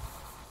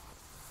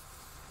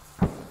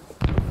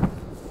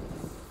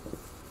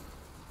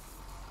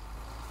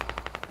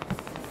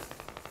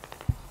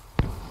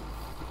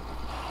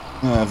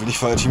 Will ich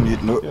fire team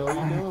lead? No. Yo, what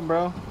you doing,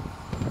 bro?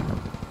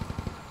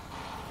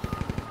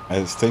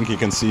 I think you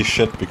can see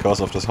shit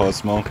because of this whole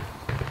smoke.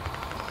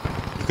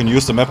 You can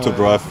use the map to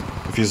drive.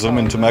 If you zoom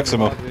into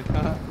maximum,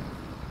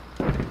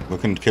 we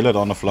can kill it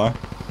on the fly.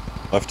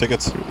 5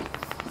 tickets.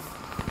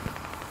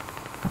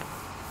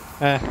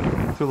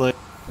 Too late.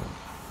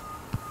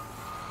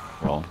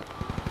 Well,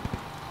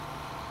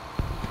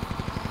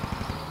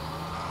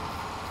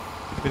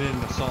 We need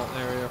an assault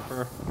area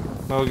for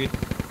Mogi.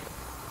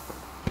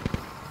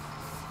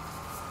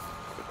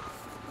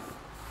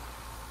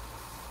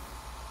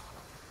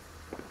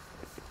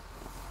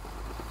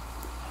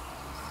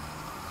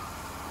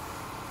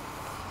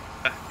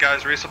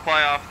 Guys,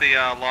 resupply off the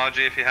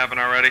Logi if you haven't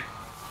already.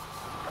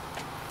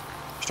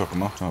 hab ich doch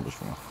gemacht, hab ich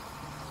gemacht.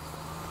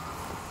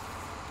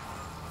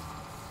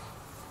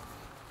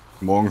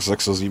 Morgens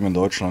 6:07 Uhr in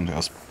Deutschland.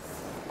 Erstmal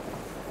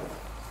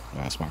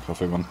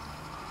Kaffee, Mann.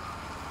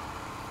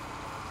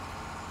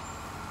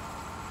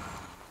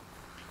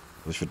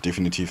 Also ich würde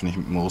definitiv nicht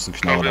mit dem großen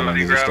Knarre da mein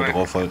Gesicht da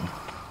drauf halten.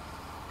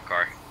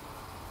 Car.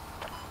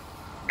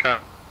 Okay.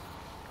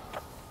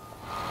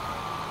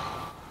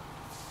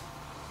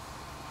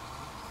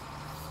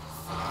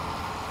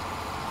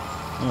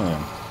 Ja.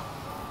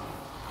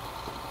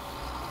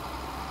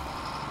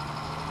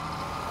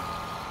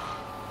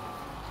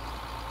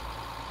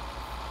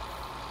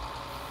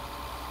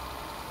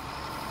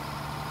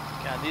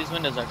 God, these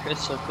windows are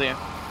crystal clear.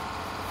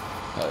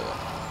 Hell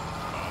yeah.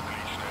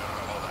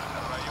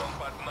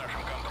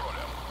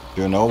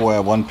 Do you know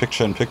where one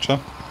picture in picture?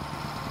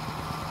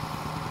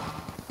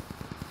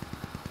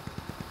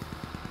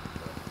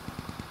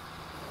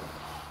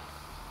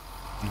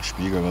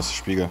 Spiegel, was ist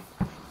Spiegel?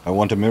 I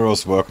want the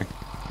mirrors working.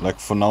 Like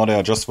for now they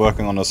are just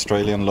working on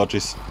Australian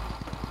logis.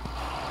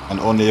 And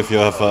only if you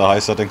have high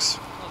settings.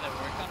 Oh, they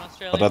work on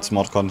Australia. But that's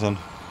mod content.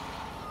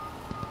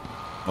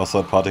 Or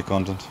third party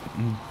content.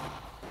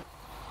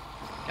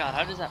 God,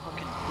 how does that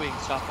fucking twig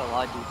stop the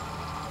logic?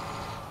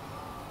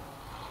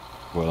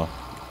 Well,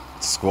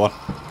 it's squad.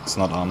 It's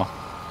not armor.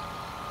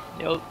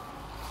 Yup.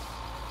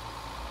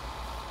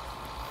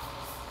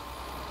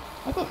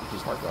 I thought this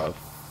was Markov.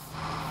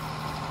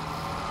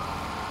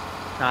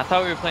 No, I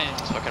thought we were playing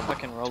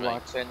fucking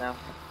Roblox right now.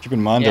 Keep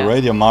in mind the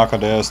radio marker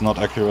there is not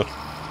accurate.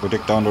 We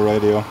dig down the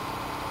radio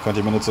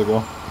 20 minutes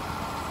ago.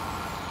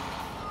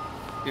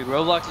 Dude,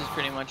 Roblox is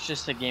pretty much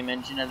just a game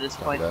engine at this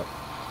point.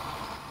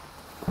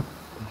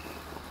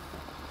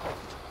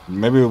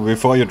 Maybe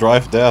before you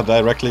drive there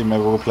directly,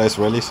 maybe we'll place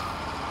rallies.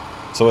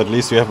 So at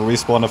least you have a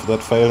respawn if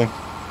that failing.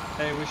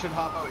 Hey, we should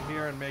hop out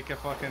here and make a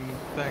fucking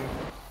thing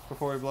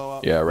before we blow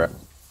up. Yeah, right.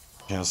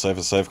 Yeah, safe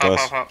is safe, guys.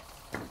 Hop.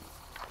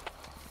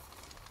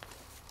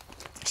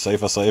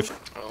 Safe is safe.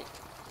 Oh.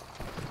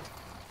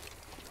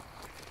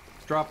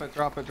 Drop it.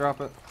 Drop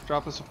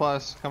the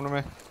supplies. Come to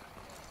me.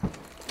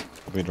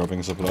 We're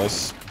dropping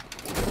supplies.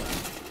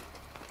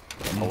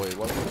 Oh wait,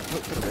 what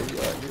put the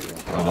radio out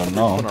here? I don't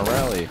know. On a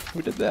rally.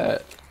 Who did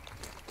that?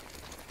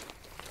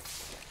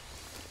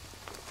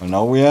 Well,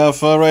 now we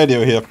have a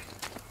radio here.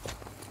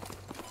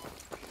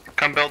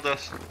 Come build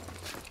this.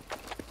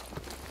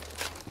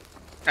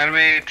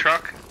 Enemy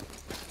truck?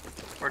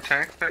 Or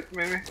tank,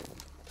 maybe?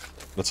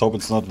 Let's hope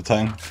it's not the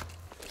tank.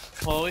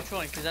 Well, which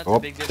one? Because that's Oh, a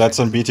big difference. that's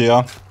in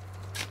BTR.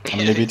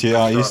 Enemy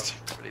BTR east.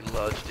 Pretty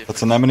large difference.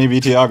 That's an enemy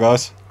BTR,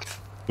 guys.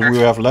 Do we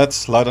have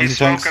lights? Light He's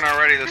anti-tanks? smoking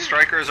already. The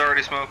striker is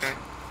already smoking.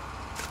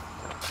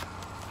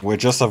 We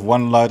just have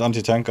one light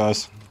anti-tank,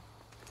 guys.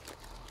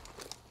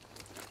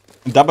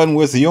 Dubbing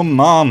with your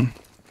mom.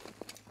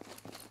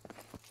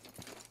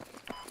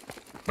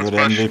 You're the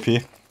push.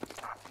 MVP.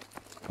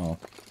 Oh.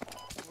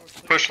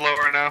 Push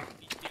lower now.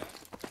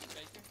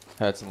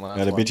 Had some last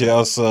Yeah, the one.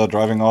 BTR's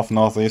driving off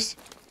northeast.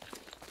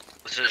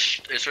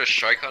 Is there a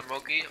strike on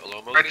Moki? A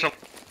low Moki? Right to,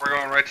 we're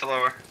going right to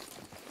lower.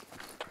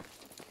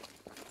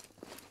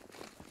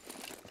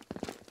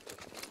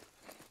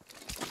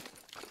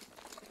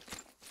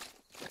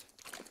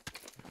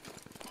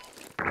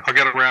 I'll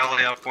get a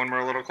rally up when we're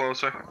a little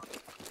closer.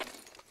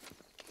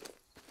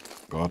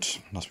 Gott,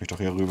 lass mich doch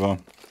hier rüber.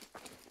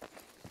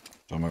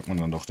 Da merkt man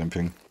dann doch den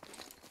Ping.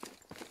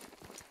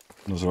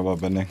 Nur Server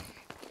Bending.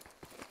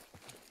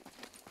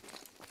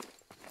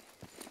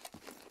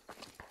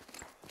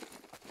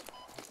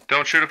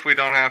 Don't shoot if we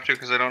don't have to,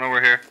 because I don't know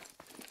we're here.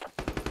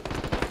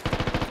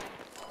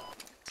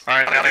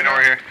 Alright, now they know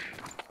we're here.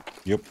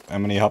 Yup,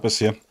 Emily Hub is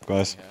here,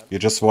 guys. You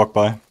just walked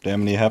by the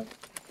Emily Hub.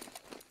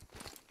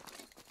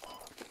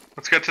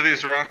 Let's get to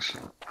these rocks.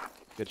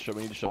 We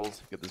need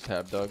shovels. Get this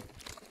tab dug.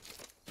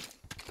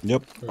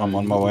 Yep, I'm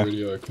on my way.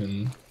 Radio, I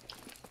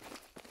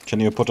Can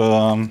you put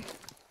a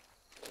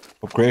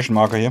upgradation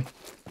marker here?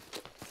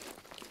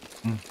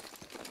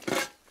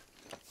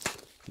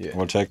 Yeah.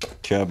 We'll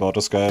take care about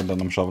this guy and then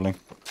I'm shoveling.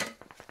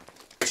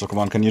 So come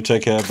on, can you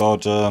take care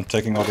about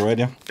taking out the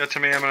radio? Get to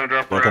me, I'm gonna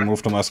drop I can right.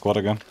 move to my squad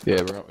again.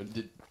 Yeah,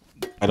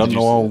 I don't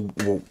know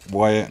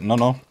why.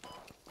 No.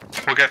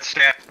 We'll get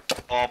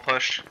stamped. All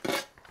push.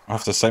 I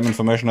have the same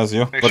information as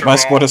you, Make but sure my we're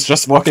squad all is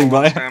just walking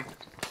by. stamped.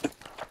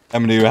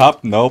 Emily, you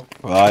have? Nope.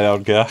 I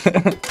don't care.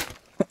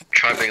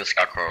 Try and bring a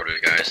scout car over to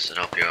you guys and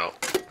help you out.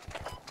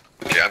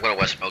 Okay, I'm going to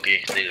West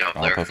Moki. Need help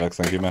Oh, there. perfect.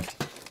 Thank you, man.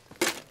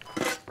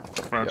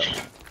 Roger.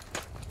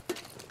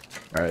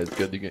 Alright, it's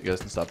good. You guys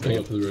can stop Pulling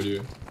digging. up for the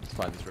radio. Let's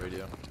find this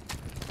radio.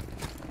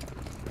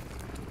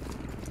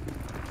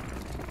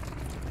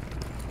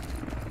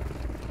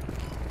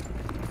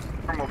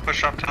 We'll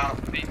push up top.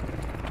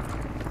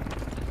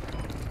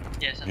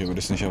 Yes, Hier würde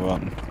ich es nicht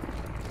erwarten.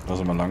 Da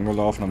sind wir lang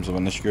gelaufen, haben es aber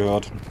nicht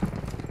gehört.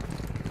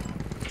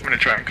 I'm gonna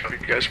try and cover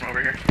you guys from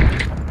over here.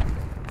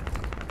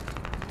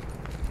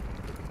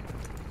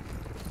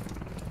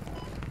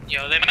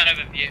 Yo, they might have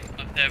a view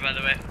up there, by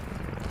the way.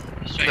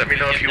 Let me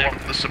know if you want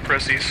the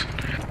suppressies.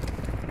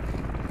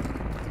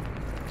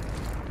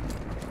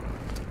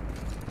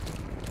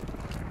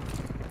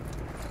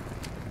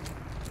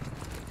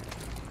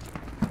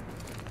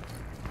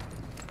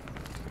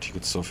 Hier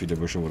gibt es so viele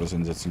Büsche, wo du das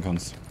hinsetzen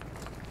kannst.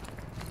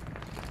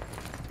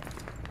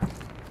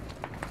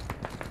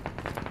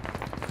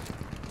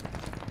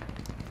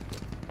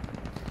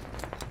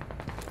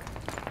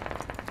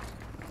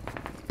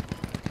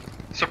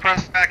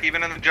 Suppress back,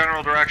 even in the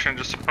general direction,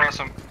 just suppress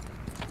them.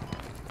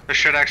 This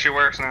shit actually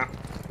works now.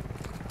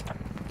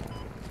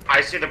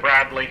 I see the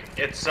Bradley.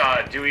 It's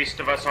due east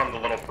of us on the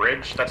little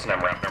bridge. That's an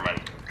MRAP, never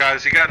mind.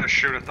 Guys, you gotta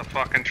shoot at the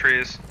fucking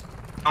trees.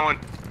 Owen,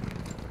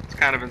 it's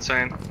kind of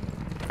insane.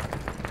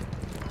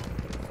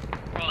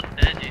 We're all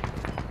dead, dude.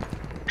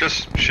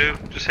 Just shoot,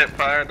 just hit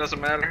fire, it doesn't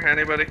matter,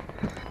 anybody.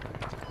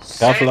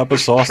 Careful up the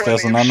source,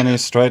 there's an enemy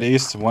straight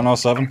east,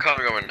 107. I'm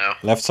going now.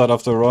 Left side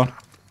of the road.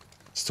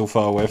 It's too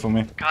far away from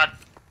me. God,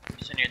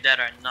 you and your dad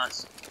are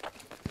nuts.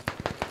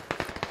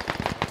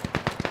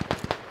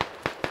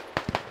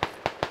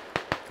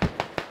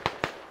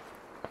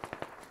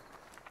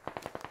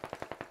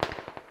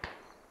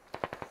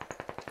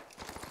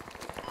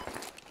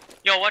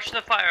 Yo, watch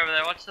the fire over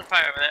there, watch the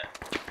fire over there.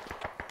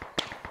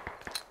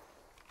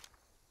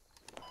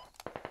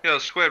 Yo,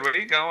 Squid, where are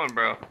you going,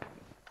 bro?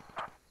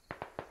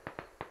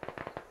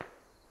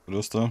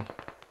 Verluste.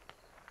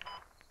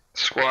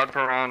 Squad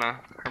Piranha.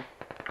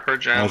 Her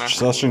jammer.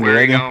 Searching the Where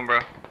are you radio. going, bro?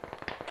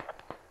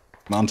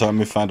 Mount time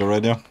me find a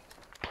radio.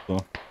 So.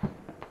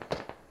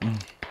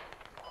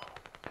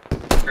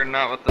 You're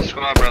not with the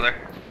squad, brother.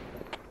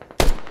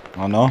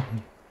 Oh no.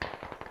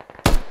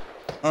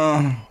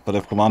 But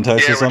if command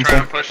tells Yeah, you we're something.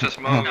 trying to push this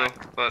Mogo,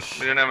 but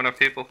we didn't have enough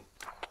people.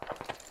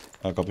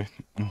 I copy.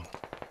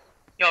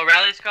 Yo,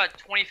 rally's got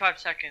 25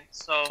 seconds,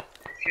 so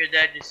if you're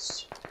dead,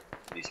 just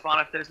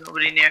respawn if there's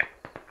nobody near.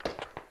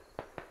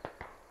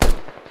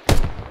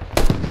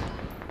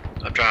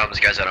 I'm trying to help this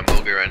guy's out of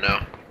Moby right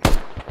now.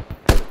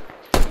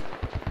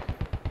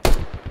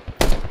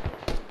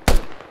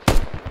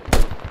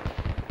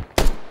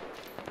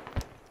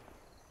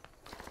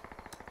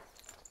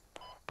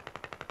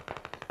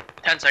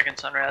 Ten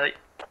seconds on rally.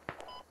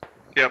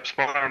 Yep,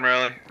 spawn arm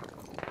rally.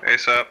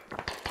 ASAP.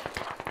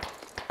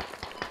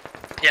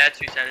 Yeah,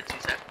 it's reset, it's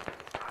reset.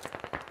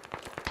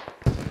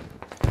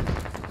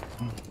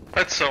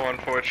 That's so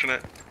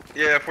unfortunate.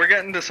 Yeah, if we're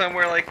getting to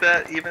somewhere like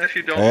that, even if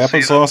you don't Hey,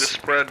 see them, applesauce. just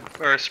spread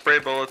or spray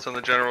bullets in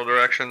the general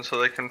direction so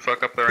they can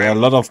fuck up their There are a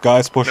aim. lot of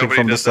guys pushing Nobody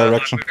from did this that.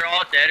 direction. We're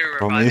all dead or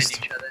From reviving east.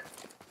 each other.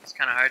 It's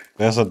kinda hard.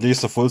 There's at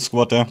least a full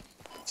squad there.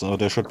 So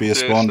there should be a Yeah,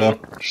 spawn so there.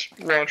 just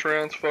launch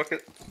rounds, fuck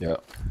it. Yeah.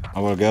 I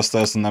will guess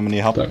there's an enemy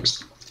hub.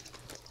 Thanks.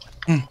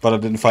 But I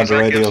didn't find the That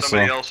radio, gives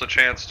somebody so. else a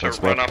chance to that's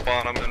run bad. up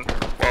on them and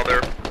while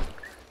they're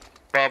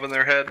bobbing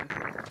their head.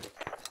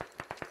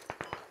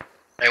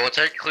 Hey, once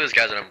I clear these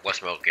guys out of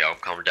West Milwaukee, I'll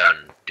come down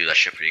and do that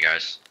shit for you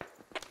guys.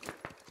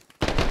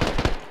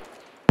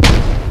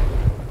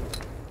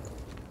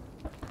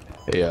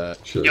 Hey, Yo,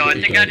 I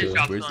think I just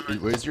dropped where's, one.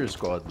 where's your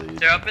squad lead?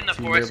 They're up in the Is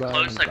he forest nearby?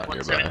 close, like Not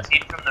nearby.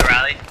 117 from the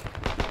rally.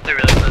 They're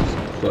really close.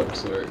 Fuck,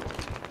 sorry.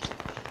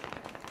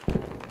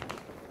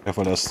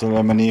 Careful, there's still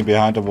a many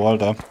behind the wall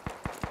there.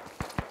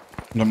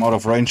 And I'm out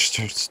of range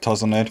to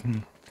toss a nade.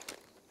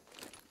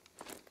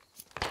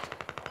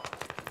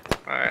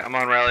 Alright, I'm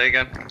on rally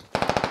again.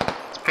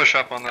 Let's push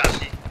up on this.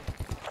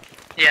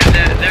 Yeah,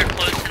 they're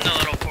close in the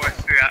little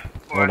forest we're at.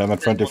 Oh, I'm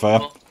at friendly fire.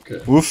 Okay.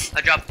 Oof!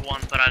 I dropped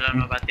one, but I don't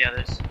know about the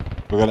others.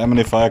 We got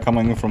enemy fire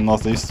coming in from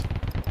northeast.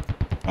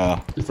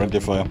 Ah, friendly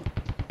fire.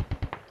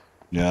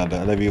 Yeah,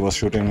 the LAV was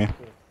shooting me.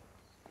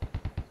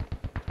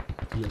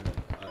 Yeah,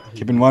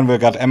 Keep in mind we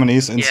got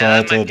enemies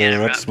inside might be the in a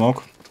red wrap.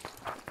 smoke.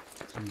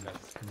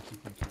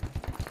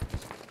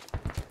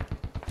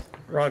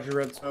 Roger,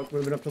 red smoke,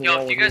 moving up to the Yo,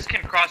 wall. if you with guys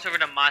can cross over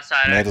to my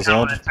side, I Nate kind is of out.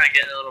 want to try and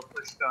get a little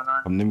push going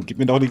on. Komm, gib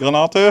mir doch die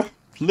Granate.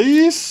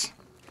 Please!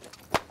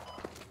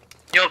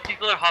 Yo,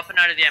 people are hopping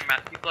out of the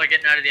MRAP. People are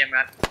getting out of the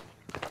MRAP.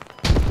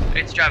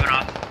 It's driving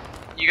off.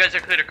 You guys are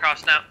clear to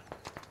cross now.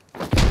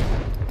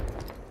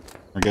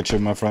 I get you,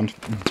 my friend. Hey,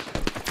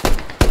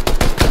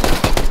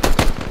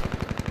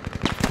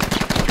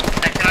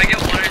 can I get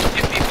one or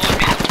two people in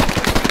me?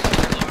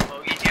 Lower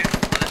bogey here, on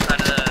the side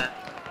of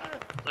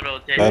the little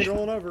ditch. Bad.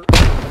 Rolling over.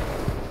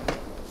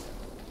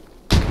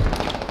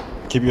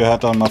 Keep your head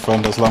down, my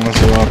friend, as long as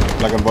you're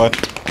black and white.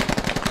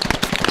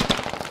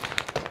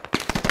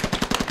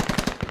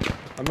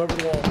 I'm over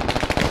the wall.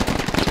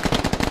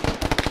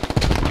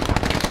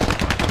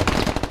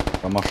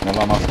 Komm, mach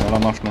schneller, mach schneller,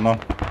 mach schneller.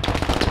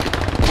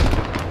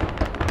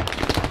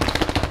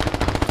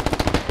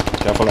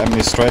 Careful,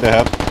 enemy straight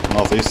ahead,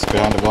 northeast,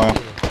 behind the wire.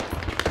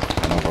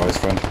 No voice,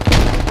 friend. No,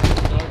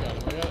 I got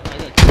him. I got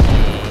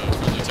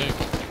friendly tank.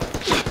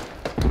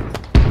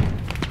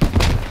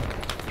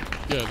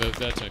 Yeah,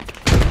 that tank.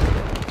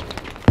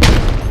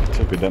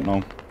 Should be dead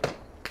now.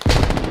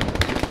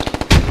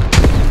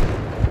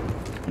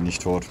 Bin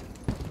nicht tot.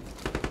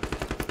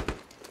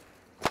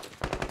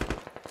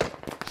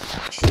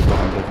 Steht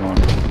behind that one.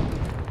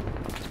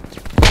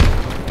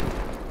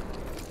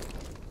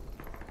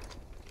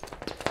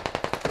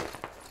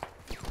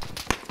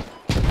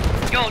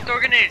 Yo, throw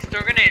grenades,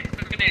 throw grenades,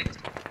 throw grenades.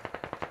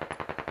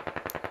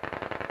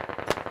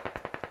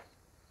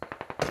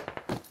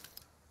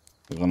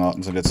 Die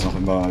Granaten sind jetzt noch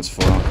immer als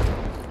vor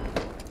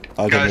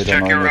alter Guys, Meter,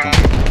 check your, 9 Meter.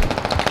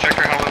 check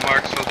your helmet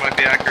marks, those might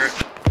be accurate.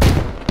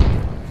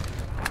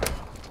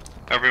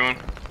 Everyone.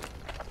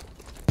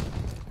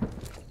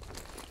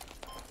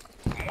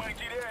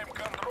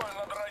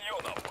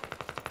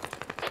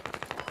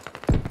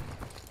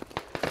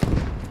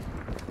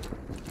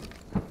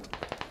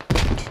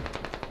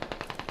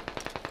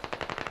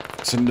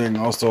 Zündling,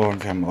 Ausdauer und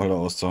Cam, Alter,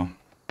 Ausdauer.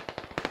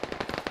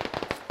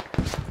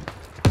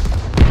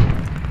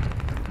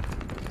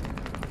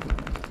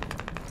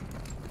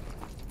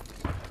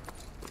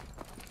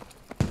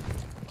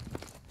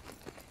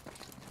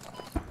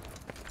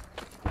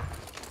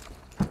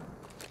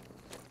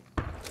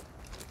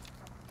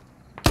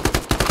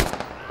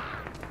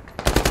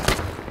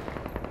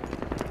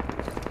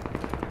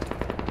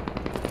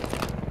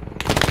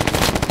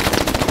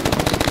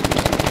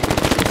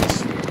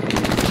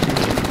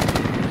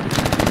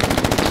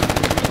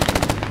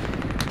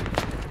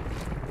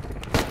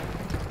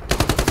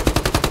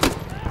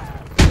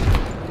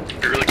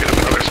 Be really good if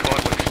another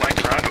squad would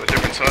flank around to a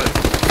different side.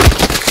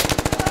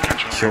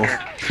 Sure.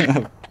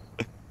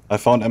 I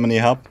found enemy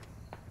hub.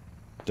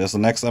 There's the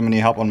next enemy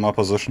hub on my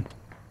position.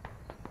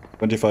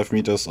 25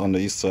 meters on the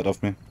east side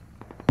of me.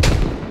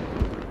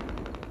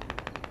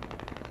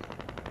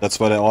 That's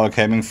where they're all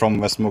coming from,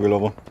 West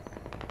Mogilovo.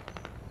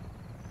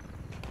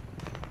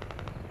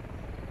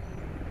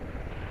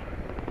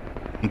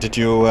 Did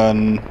you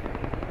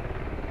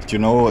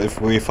know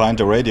if we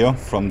find a radio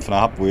from the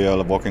hub we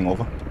are walking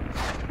over?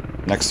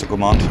 Next to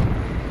command.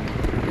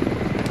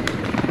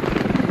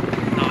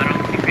 No, I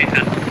don't think we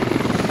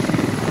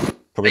have.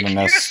 Probably Hey, the can you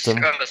next.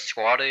 get a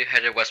squad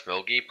headed West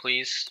Milgie,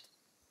 please?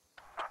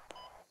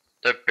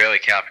 They're barely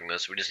capping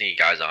this, we just need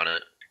guys on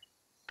it.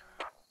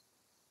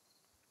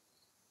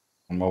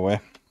 On my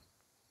way.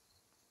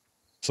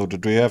 So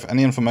did we have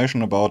any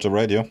information about the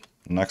radio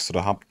next to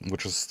the hub,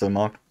 which is still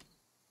marked?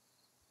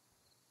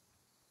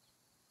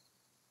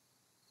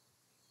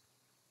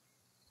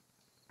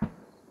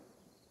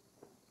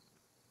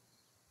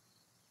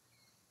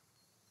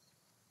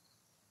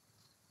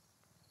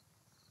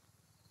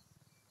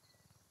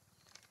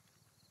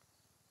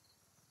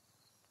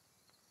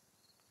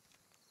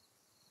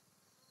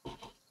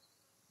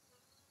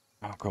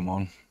 Oh, come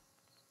on.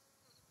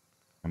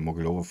 Ich hab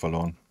Mogilovo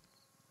verloren.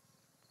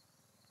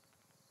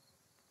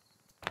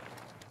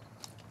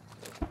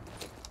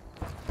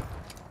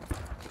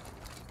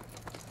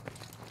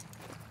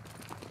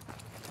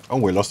 Oh,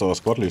 we lost our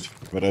squad lead.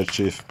 Red Edge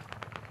Chief.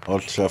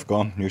 Old chef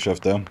gone, new chef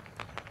down.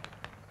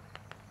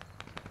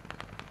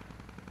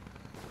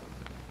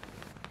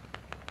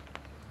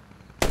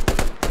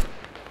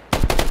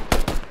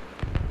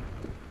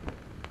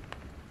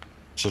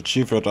 So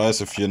Chief Red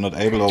Eyes, if you're not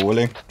able or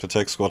willing to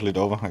take squad lead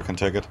over, I can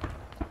take it.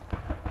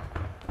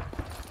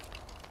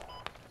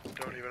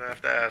 Don't even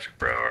have to ask,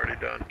 bro. Already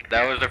done.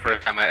 That was the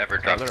first time I ever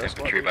dropped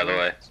infantry, by the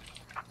way.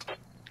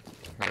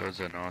 That was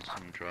an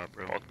awesome drop,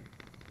 bro.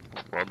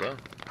 Well done.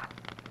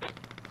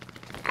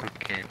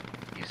 Quick and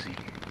easy.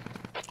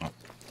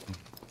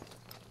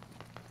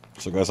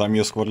 So guys, I'm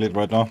your squad lead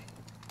right now.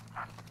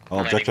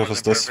 Our objective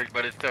is this. Perfect,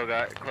 but it still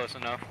got close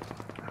enough.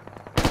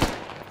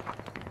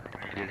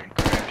 Didn't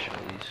crash,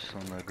 at least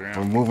on the ground.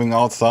 We're moving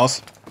out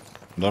south,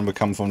 and then we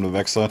come from the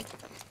backside.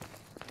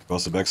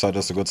 Because the backside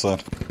is the good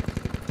side.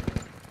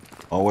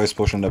 Always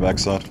pushing the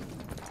backside. Do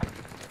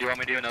you want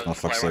me to do another Oh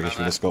fuck's sake, ich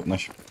will das Scope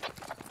nicht.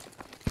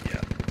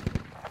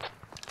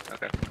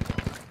 Okay.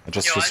 I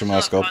just Yo, switched to my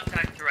scope.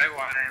 Contact right where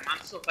I am.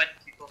 I'm still fighting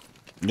people.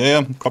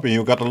 Yeah, copy,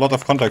 you got a lot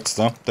of contacts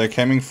there. They're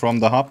coming from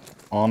the hub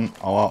on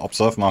our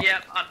observe map.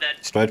 Yeah, I'm dead.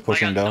 Straight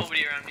pushing I got down.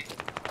 nobody around me.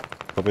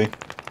 Copy.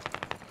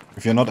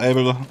 If you're not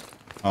able,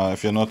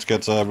 if you're not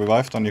get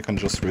revived, then you can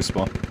just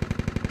respawn.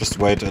 Just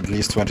wait at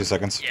least 20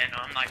 seconds. Yeah, no,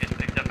 I'm not getting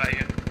picked up by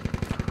you.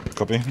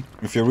 Copy.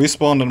 If you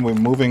respawn, then we're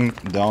moving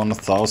down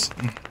south.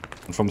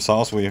 And from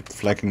south, we're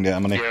flanking the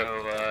enemy.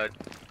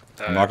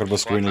 Mark it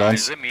with green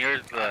lines. Is it me or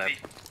is the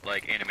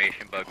like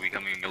animation bug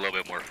becoming a little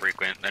bit more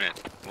frequent than it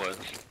was?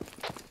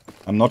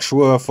 I'm not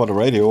sure for the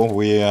radio.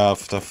 We have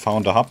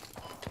found a hub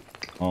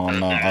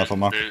on Alpha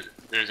Mark.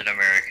 There's an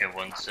America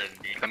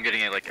 170. I'm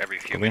getting it like every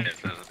few Okay.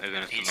 minutes, and it's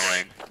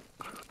annoying.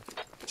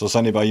 So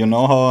Sandy, but you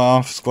know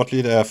how squad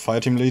lead, fire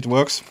team lead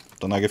works?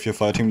 Then I give you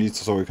fire team lead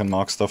so we can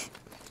mark stuff.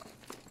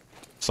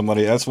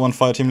 Somebody else want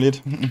fire team lead?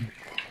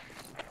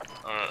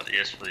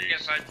 Yes, please. Yeah,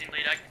 fire team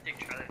lead, I can take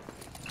Charlie.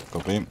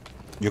 Copy.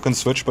 You can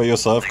switch by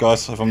yourself,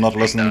 guys, if I'm not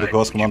listening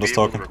because command is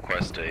talking.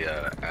 Request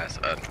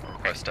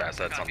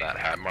assets on that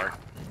hat mark.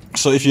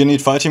 So if you need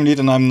fire team lead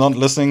and I'm not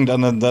listening,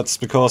 then that's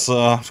because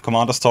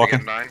command is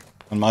talking.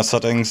 In my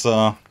settings,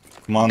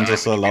 command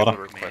is louder.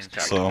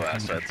 So,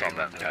 Assets on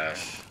that hat.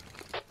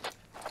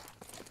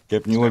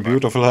 Gabe Newell,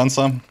 beautiful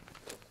handsome.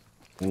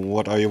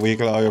 What are your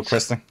vehicle are you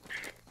requesting?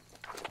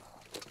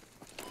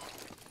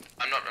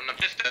 I'm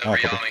just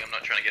copy. realming, I'm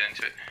not trying to get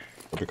into it.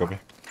 Copy, copy.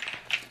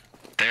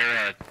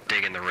 They're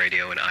digging the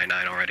radio in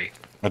I-9 already.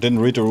 I didn't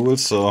read the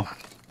rules, so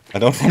I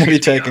don't want to be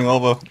taking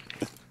over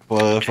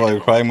for a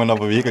requirement of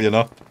a vehicle, you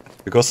know?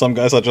 Because some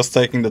guys are just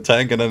taking the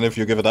tank, and then if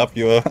you give it up,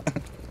 you're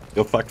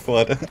fucked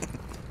for it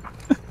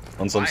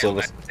on some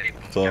servers.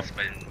 So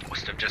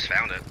Must have just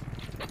found it.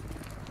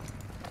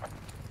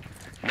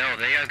 No,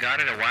 they got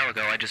it a while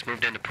ago. I just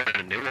moved in to put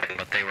in a new one,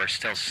 but they were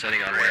still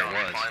sitting on where it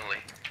was. Finally.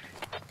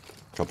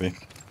 copy.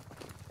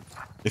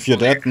 If you're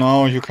dead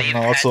now, you can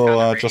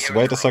also just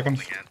wait a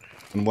second.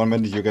 In 1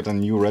 minute you get a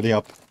new ready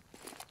up.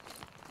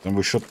 Then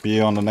we should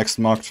be on the next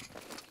marked.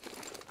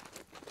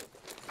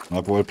 I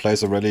will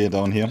place a rally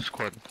down here.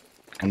 Squad.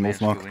 On move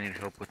mark. We need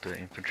help with the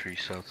infantry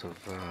south of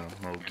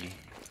Mogi.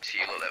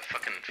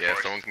 Yeah,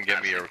 someone can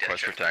give me a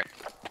request for attack.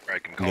 Or I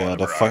can call Yeah, it a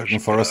the barrage, fucking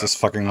forest is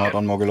fucking hot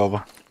on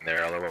Mogilovo.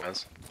 There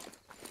otherwise.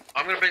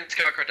 I'm gonna bring the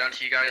scout car down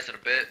to you guys in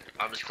a bit.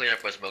 I'm just cleaning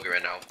up West Mogi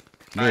right now.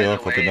 Yeah,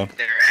 copy that.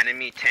 Their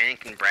enemy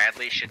tank and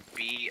Bradley should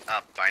be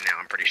up by now,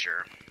 I'm pretty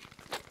sure.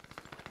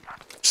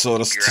 So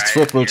the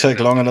trip will take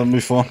longer than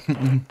before.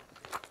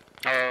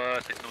 I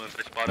think someone's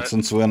spotted.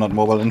 Since we're not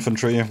mobile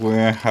infantry, we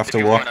have If to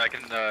you walk. want, I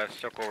can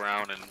circle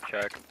around and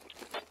check.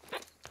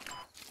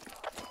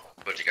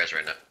 But you guys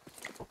right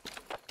now.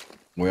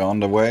 We're on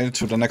the way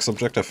to the next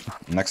objective.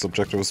 Next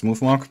objective is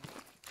move mark.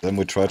 Then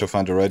we try to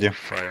find a radio.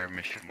 Fire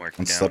mission mark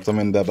and down. stab them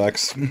in their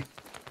backs.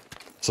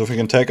 So if we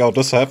can take out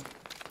this hub,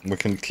 we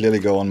can clearly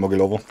go on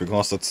Mogilovo,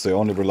 because that's the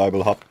only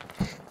reliable hub.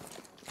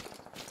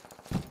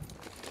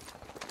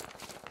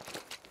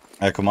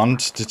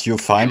 Command, did you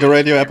find a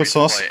radio Apple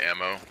source?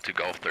 Ammo to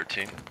Golf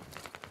 13.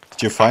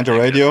 Did you find a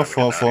radio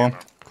for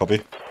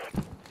copy?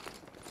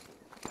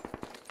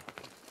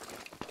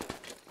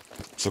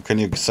 So can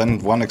you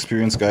send one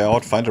experienced guy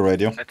out, find a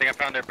radio? I think I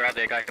found a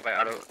Bradley, a guy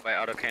by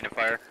auto cannon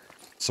fire.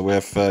 So we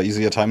have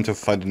easier time to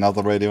find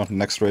another radio,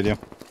 next radio.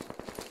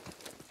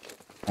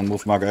 On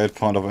move mark 8,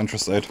 point of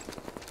interest 8.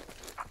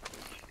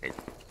 Yeah,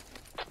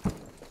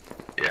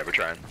 we're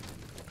trying.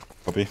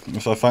 Copy.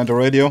 If I find a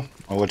radio,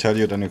 I will tell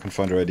you, then you can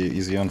find a radio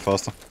easier and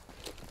faster.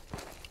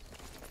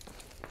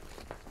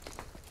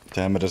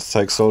 Damn it, it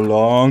takes so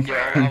long.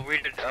 Yeah, we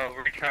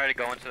try to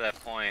go into that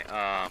point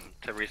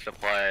to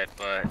resupply it,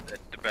 but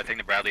I think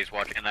the Bradley's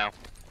watching it now.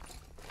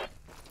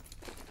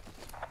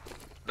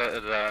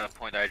 The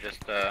point that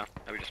that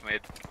we just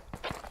made.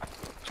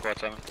 Squad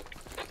 7.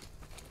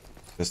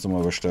 Willst du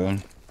mal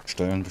bestellen?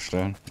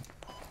 Bestellen.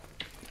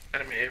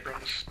 Enemy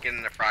Abrams. Getting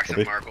an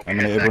approximate mark. We'll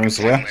Enemy Abrams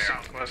where?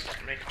 Southwest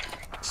of me.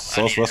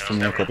 Southwest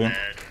from you, copy.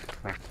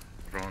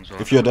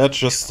 If you're dead,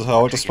 just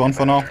hold the spawn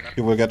for now.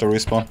 You will get a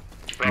respawn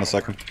in a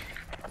second.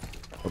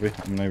 Copy.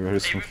 I'm maybe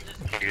respawn.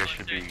 You guys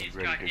should be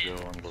ready to go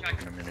on local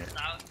in a minute.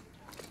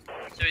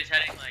 So he's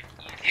heading like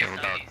east. We're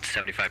about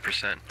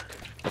 75%.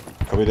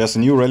 Copy. There's a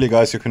new rally,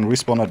 guys. You can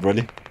respawn at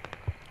rally.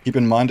 Keep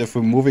in mind, if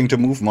we're moving to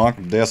move mark,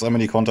 there's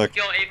enemy contact.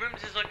 Yo,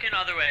 Abrams is looking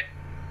other way.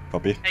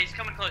 Copy. Hey, he's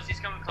coming close.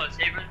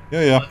 Abrams.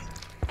 Yeah.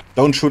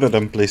 Don't shoot at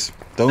them, please.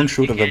 Don't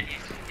shoot at them.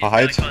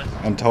 Hide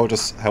and hold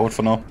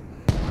for now.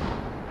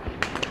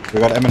 We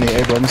got enemy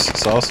Abrams,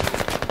 south.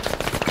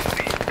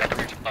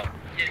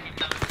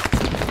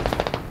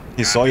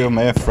 He saw you,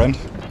 my friend.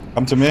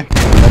 Come to me,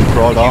 and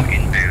crawl down.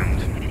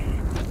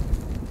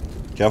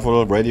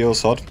 Careful, radio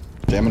is hot.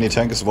 The enemy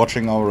tank is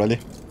watching our rally.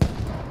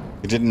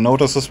 He didn't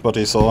notice us, but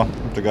he saw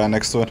the guy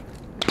next to it.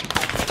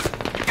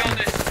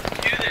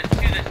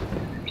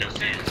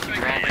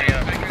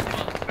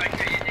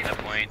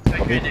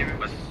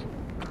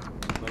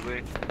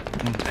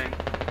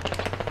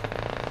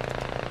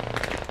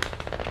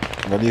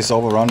 Rally is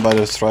overrun by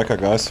the striker,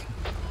 guys.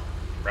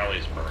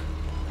 Rally's burned.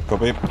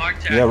 Copy.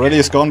 Yeah, rally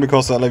is gone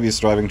because the LAV is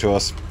driving to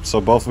us. So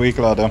both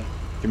vehicles are there.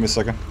 Give me a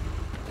second.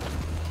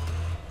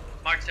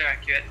 Marks are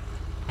accurate.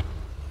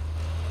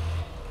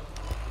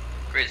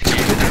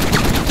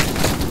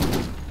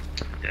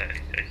 Yeah,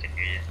 I can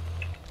hear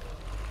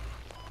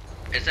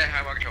you. Is that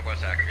high mark truck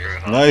was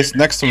accurate? No, he's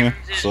next to me,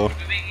 so...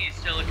 He's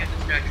still looking at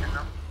distraction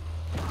now.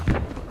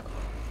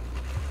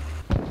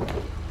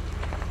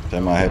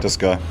 Damn, I hate this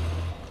guy.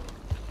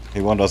 He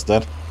wants us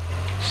dead.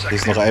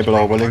 He's not able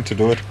or willing to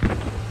do it.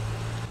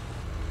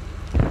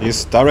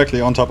 He's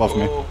directly on top of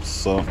me,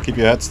 so keep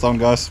your heads down,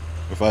 guys.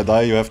 If I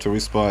die, you have to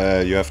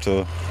respawn, you have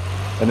to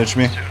manage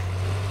me.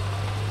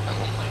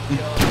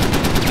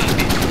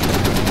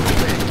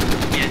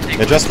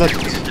 Yeah, just let...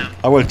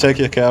 I will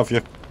take care of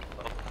you.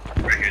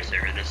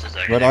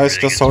 Red Eyes,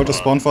 just hold the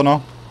spawn for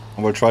now.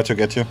 I will try to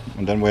get you,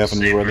 and then we have a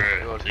new rally.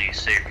 Please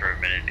stay for a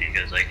minute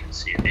because I can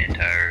see the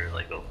entire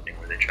opening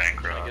where they try and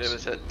cross.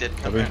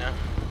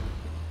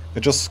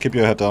 Just keep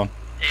your head down.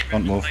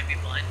 Don't move.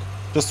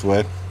 Just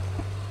wait.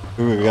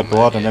 We will get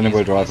bored and then he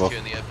will drive off.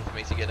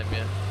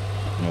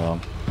 Yeah.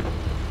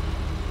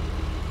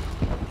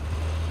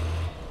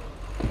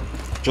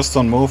 Just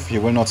don't move, he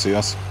will not see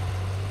us.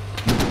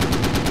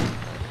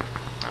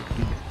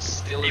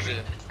 Still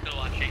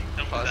watching.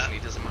 Don't move that. He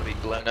doesn't want to be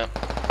blown up.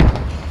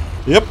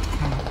 Yep.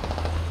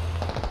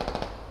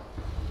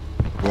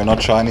 We're not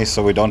Chinese,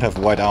 so we don't have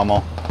white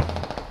armor.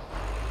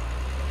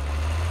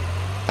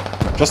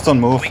 Just don't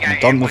move.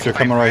 Don't move your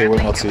camera. He will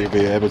not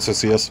be able to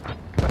see us.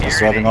 He's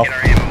driving off.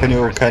 Can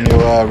you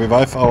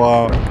revive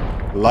our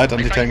light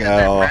anti-tank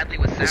or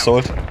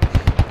assault?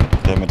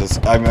 Damn it!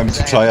 I'm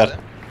too tired.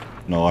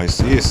 No, he's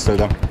still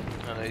there. No,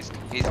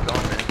 he's gone,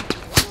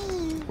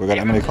 man. We got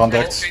enemy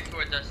contacts. Straight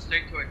towards us.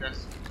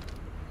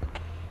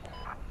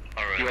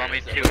 Do you want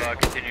me to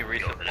continue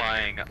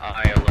resupplying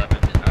I-11?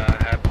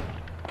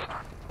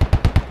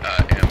 Ammo,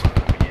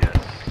 yes.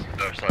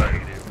 No,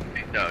 sorry.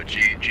 No,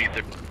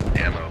 G30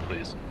 ammo,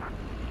 please.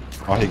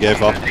 Oh, he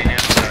gave up.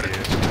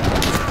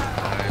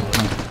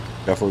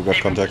 Careful, we got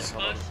contacts.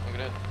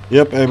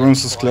 Yep,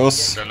 Abrams is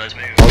close.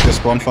 Hold your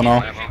spawn for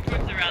now.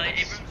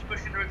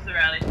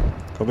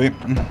 Copy.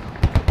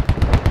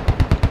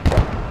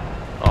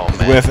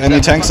 Do we have any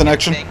tanks in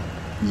action?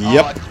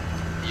 Yep.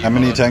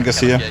 Enemy tank is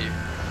here.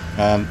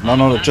 And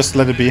no, just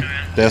let it be.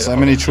 There's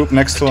enemy troop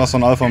next to us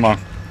on Alpha Mark.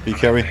 Be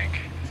carry.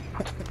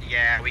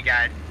 Yeah, we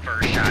got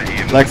first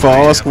shot. Like for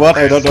our squad,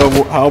 I don't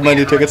know how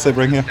many tickets they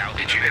bring here.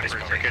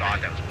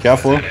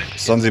 Careful,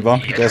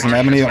 Zanzibar. There's an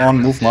enemy on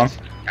move mark.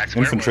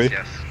 Infantry.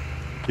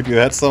 Keep your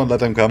heads down, let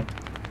them come.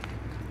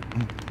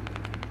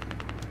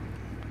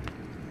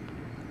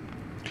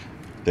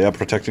 They are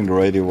protecting the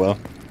radio well.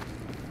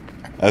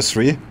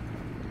 S3.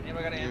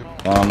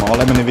 All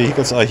enemy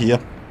vehicles are here.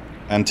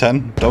 And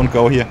 10, don't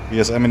go here.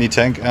 Here's enemy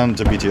tank and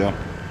the BTR.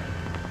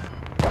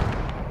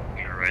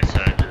 Right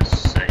side.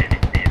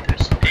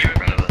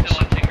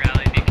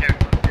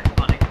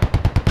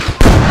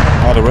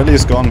 rally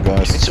is gone,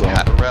 guys. So.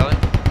 Rally?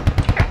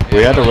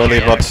 We had a rally,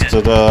 but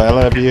the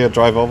LRB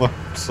drive over,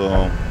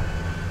 so...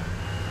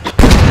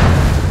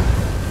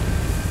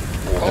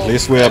 At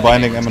least we are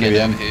binding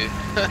MNVM.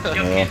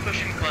 Yeah.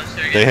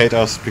 They hate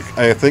us.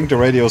 I think the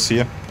radio's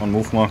here on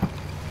move mark.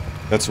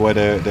 That's why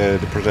they're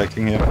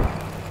projecting here.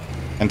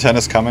 And 10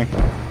 is coming.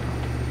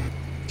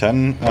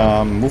 10,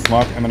 move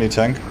mark, MNE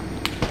tank.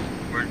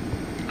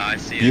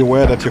 Be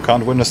aware that you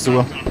can't win this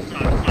tour,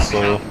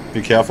 so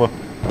be careful.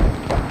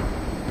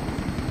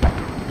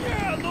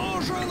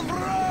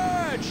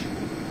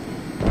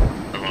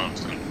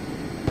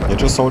 Yeah,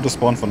 just hold the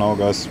spawn for now,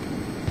 guys.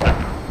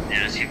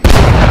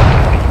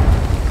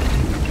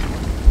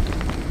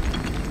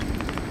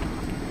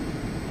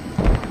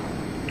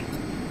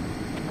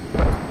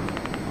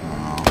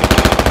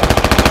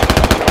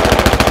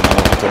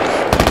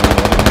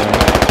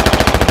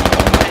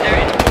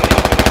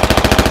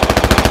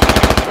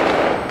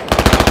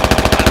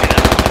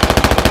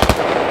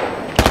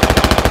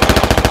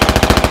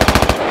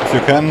 If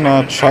you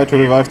can, try to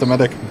revive the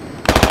medic.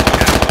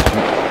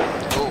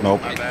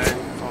 Nope.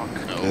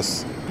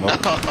 Yes. Nope.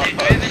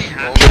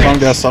 Chipmunk,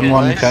 there's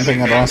someone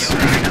camping at us.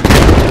 Would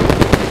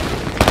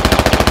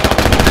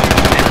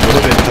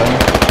have been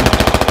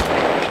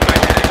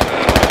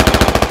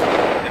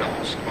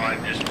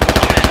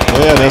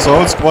 10. Yeah, there's a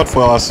whole squad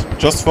for us.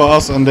 Just for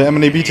us and the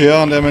MNE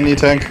BTR and the MNE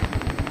tank.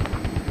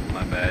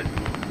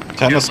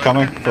 10 is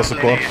coming for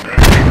support.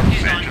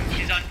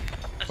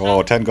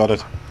 Oh, 10 got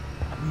it.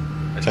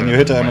 Can you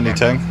hit the MNE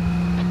tank?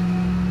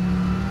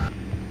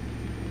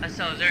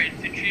 So is there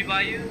infantry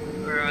by you?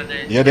 Or are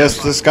they... Yeah,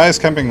 this guy is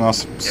camping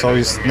us, so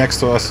he's next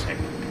to us.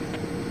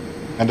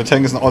 And the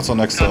tank is also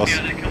next to us.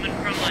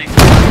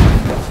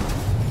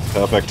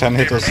 Perfect, 10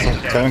 hit us,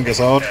 tank is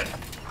out.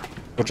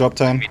 Good job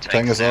 10,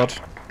 tank is out.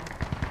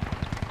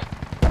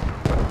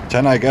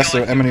 10, I guess the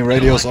MNE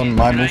radio's on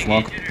my move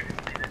mark.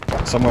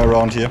 Somewhere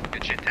around here.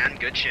 Good shit, 10,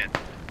 good shit.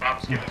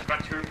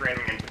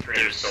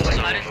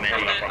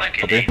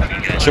 Copy.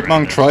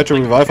 Chipmunk, try to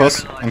revive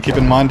us, and keep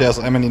in mind there's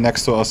MNE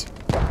next to us.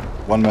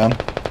 One man.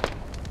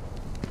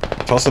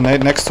 Toss a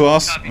nade next to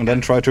us, and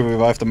then try to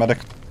revive the medic.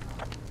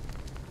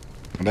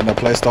 And then I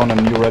place down a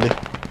new ready,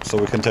 so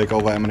we can take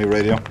over MNE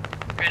radio.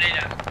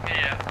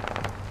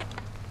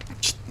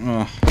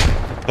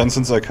 Then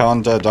since I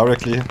can't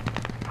directly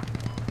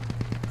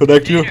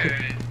connect you,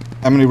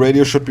 MNE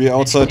radio should be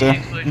outside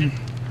there.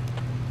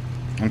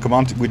 And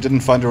command, we didn't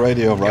find the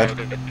radio, right?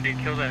 Did he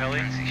kill the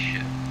heli?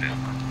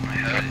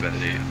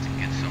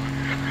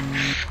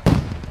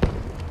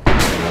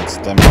 That's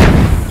them.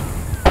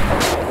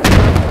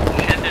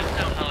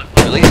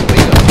 At least we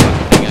got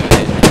fucking thing over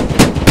here.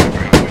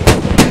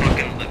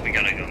 Fucking look, we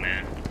gotta go,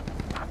 man.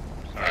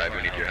 Alright,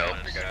 we need your help.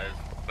 Guys,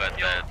 but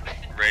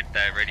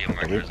that radio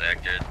marker is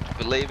active.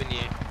 Believe in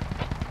you.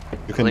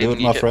 You can do it,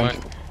 my friend.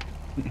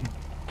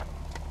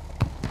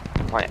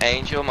 My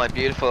angel, my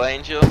beautiful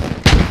angel.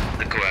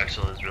 The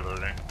coaxial is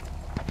reloading.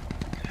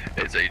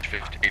 It's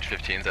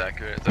H15's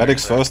accurate.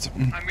 Medics first.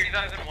 I'm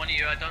reviving one of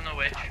you, I don't know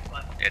which.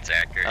 But... It's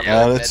accurate.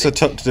 It's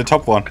the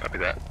top one. Copy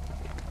that.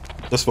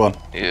 This one.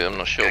 Yeah, I'm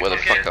not sure where the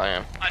fuck I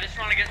am. I just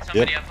want to get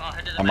somebody up, I'll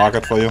head to the I mark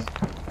it for you.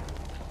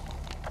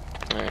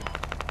 Right.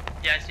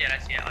 Yeah, I see it,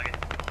 I'll get it.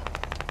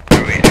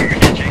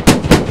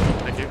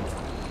 Thank you.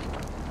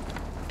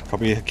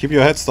 Copy. Keep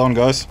your heads down,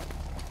 guys.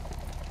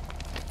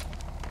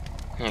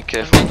 Yeah,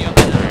 careful. Is that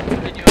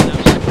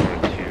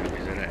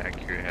an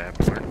accurate half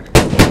mark?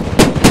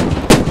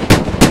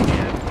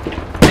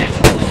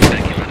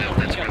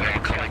 That's where they're all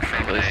coming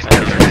from. I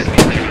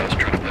was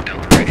trying to put down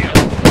the radio.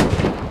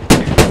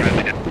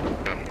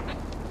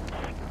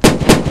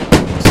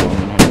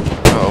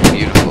 Oh,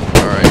 beautiful.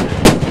 Alright.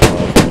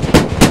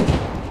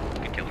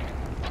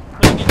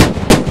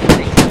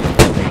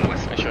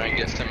 Make sure I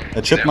get some.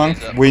 Chipmunk,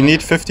 we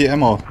need 50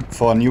 ammo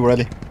for a new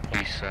rally.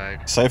 East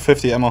side. Save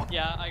 50 ammo.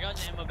 Yeah, I got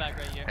an ammo bag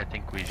right here. I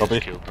think we just Copy.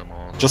 killed them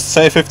all. Just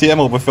save 50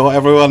 ammo before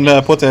everyone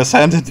put their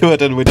hand into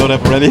it and we don't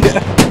have a rally.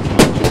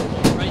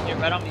 Right here,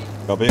 right on me.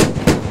 Copy.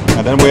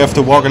 And then we have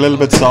to walk a little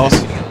bit south.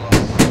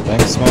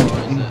 Thanks, man. I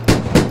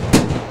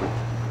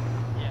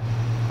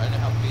don't know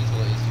how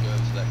feasible it is to go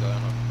over to that guy or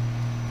not.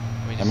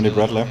 I mean, How many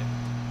Bradley?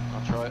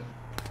 I'll try it.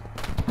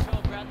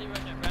 Oh, Bradley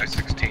right there, Bradley.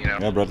 16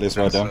 out. Yeah, Bradley's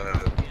right there.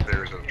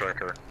 There's a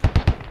striker.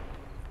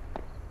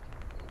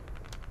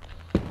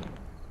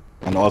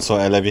 And also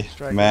a levy.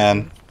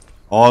 Man,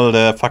 all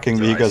the fucking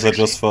vehicles are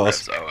just for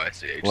us. Oh, I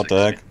see. What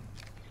the heck?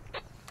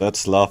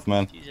 That's love,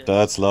 man.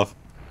 That's love.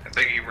 I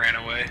think he ran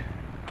away.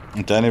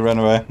 Und Danny ran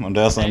away. Und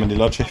der ist am Ende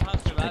Logic.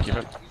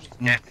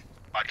 Yeah.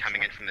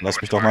 Coming in from the Lass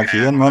north mich doch door,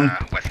 markieren, Mann.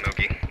 West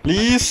Mogi.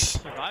 Please.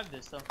 Survive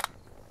this though.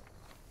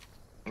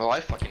 Well, I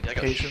fucking got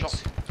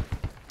shot.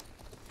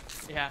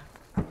 Yeah.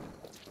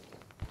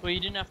 Well, you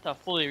didn't have to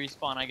fully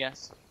respawn, I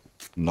guess.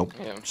 Nope.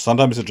 Yeah.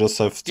 Sometimes you just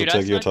have to Dude,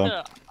 take your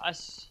time.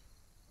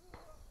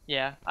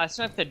 Yeah, I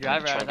sniped the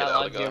driver out of that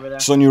lodge over there.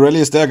 So new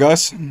rally is there,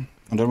 guys. And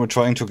then we're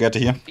trying to get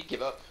here. He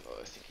give up. Oh,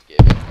 I think he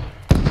gave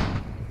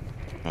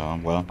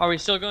up. Well. Are we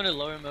still going to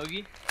Lower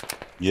Mogi?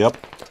 Yep.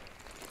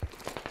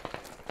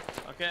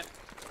 Okay.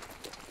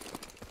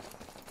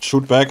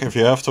 shoot back if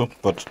you have to,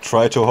 but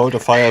try to hold the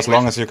fire as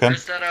long as you can.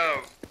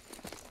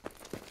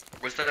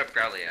 Where's that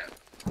rally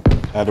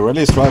at? The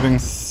rally is driving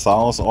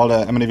south, all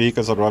the enemy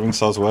vehicles are driving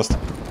southwest.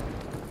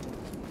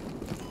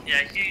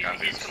 Yeah,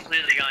 he's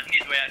completely gone.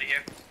 He's way out of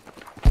here.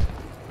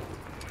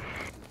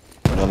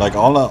 Like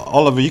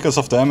all the vehicles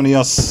of the enemy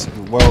are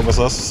well with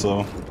us,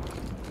 so...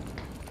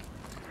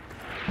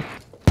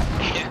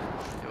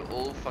 You're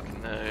all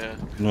fucking there,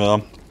 yeah.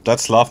 Yeah,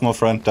 that's love, my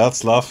friend,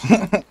 that's love.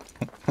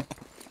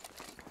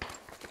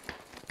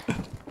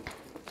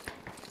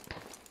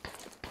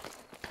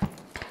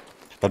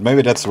 But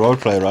maybe that's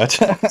roleplay, right?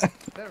 Never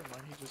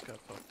mind, he just got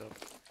fucked up.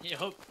 Yeah,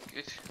 hope.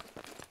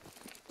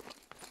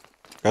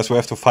 Guys, we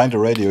have to find the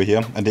radio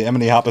here, and the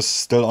enemy hub is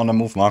still on the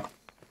move mark.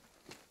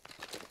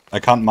 I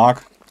can't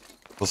mark.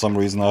 For some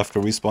reason I have to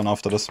respawn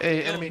after this.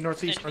 Hey, enemy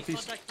northeast,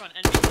 northeast.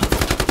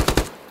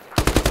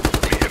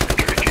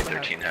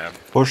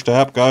 Push the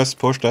hub, guys,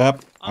 push the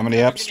hub. Enemy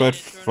hub straight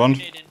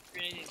front.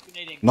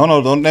 No,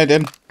 don't nade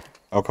in.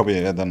 Oh, copy,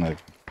 yeah, then nade.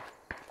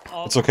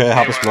 It's okay,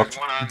 hub is blocked.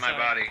 One on my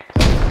body.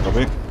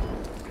 Copy.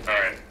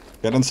 Alright.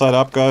 Get inside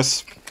up,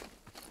 guys.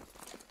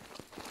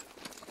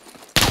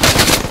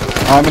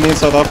 I'm in the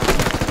inside up.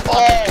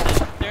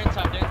 They're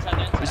inside.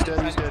 He's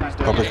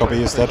dead. Copy,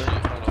 he's dead.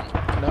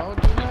 No,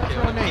 do not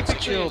throw nades,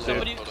 chill,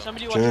 dude.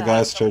 Chill,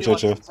 guys, chill.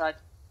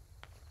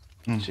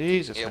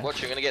 Jesus. Yeah, man.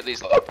 watch, you're gonna get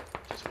these up.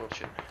 Just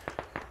watch it.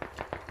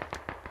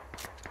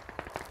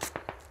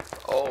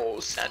 Oh,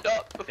 stand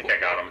up. I think I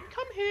got him.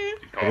 Come here.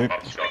 Copy.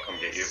 Come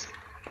get you.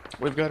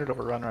 We've got it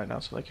overrun right now,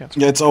 so they can't.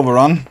 Yeah, it's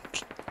overrun.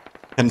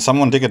 Can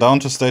someone dig it down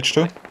to stage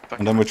 2?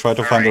 And then we try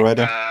to find the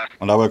radio.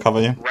 And I will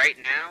cover you. Right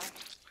now.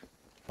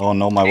 Oh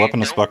no, my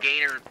weapon is bugged.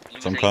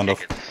 Some kind of.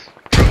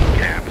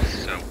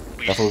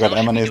 Careful, we got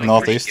enemy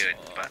northeast. Good,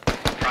 but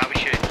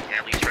probably should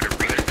at least try to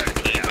reload the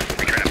team before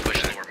we try to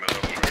push the remote.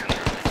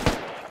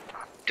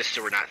 Just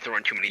so we're not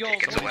throwing too many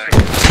tickets away.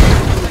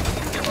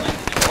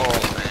 Oh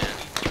man.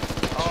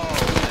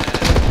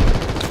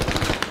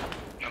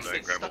 I'm gonna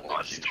grab a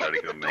launch and try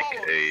to go make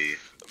a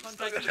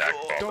attack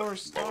Door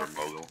lower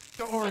mogul.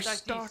 Door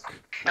stuck.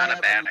 Not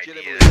a bad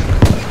idea.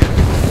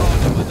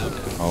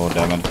 Oh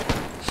damn it.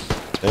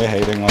 They're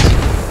hating us.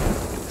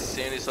 As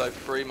soon as I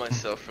free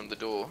myself from the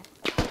door.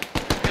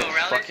 Yo,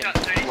 Rally's got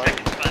 30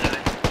 seconds, by the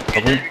way.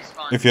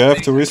 Copy. If you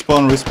have to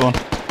respawn.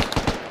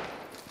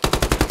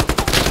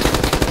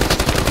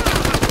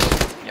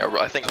 Yeah,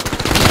 right, I think.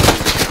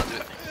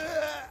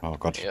 Oh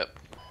god. Yep.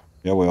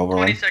 Yeah, we're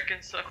overrun. 20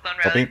 seconds left on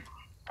Rally. Copy.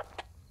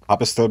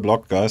 Hub is still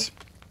blocked, guys.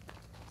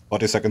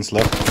 40 seconds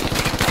left.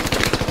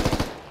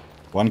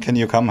 One, can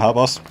you come help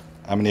us?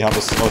 How many hub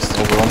is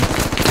overrun?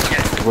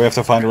 Yeah. We have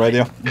to find a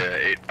radio. Yeah,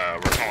 8. We're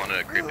calling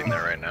it creeping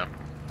there right now.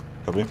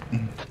 Copy.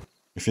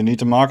 If you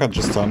need a marker,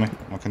 just tell me.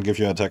 I can give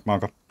you an attack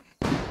marker.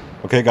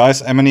 Okay,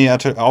 guys,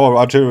 our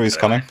artillery is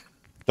coming.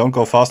 Don't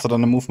go faster than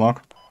the move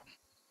mark.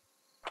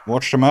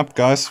 Watch the map,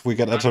 guys. We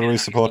get artillery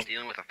support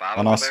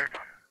on us.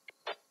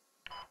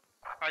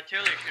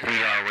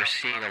 We're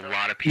seeing a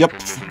lot of people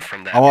moving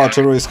from that. Our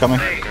artillery is coming.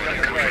 Good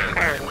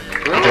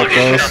job,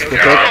 guys.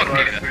 Good job.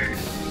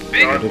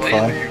 Did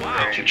fine.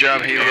 Good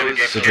job, heroes.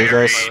 GG,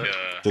 guys.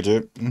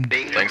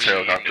 GG. Thanks,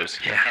 helicopters.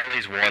 Yeah,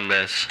 Heli's won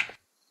this.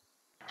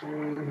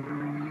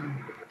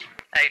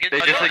 Hey, good They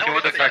just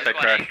ignored the fact I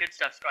crashed. Good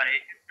stuff, Squad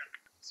 8.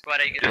 Squad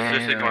 8, good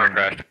Just ignore I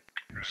crashed.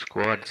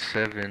 Squad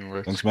 7,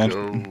 let's Thanks, man.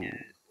 go.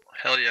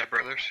 Hell yeah,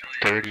 brothers.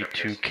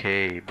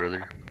 32k,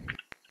 brother.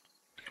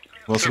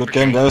 Was a good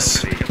game,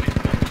 guys.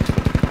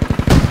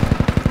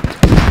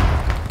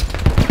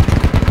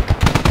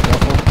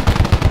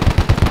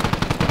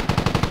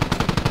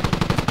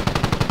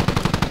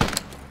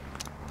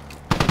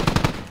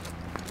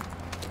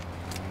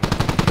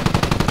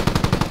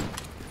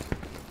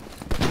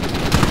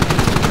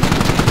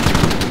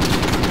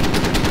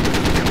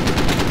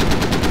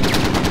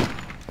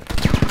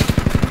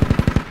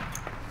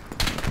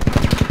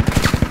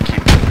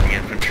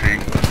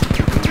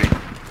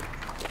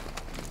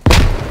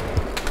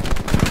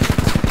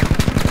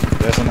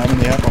 There's an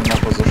enemy up on my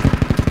position.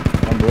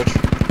 On bridge.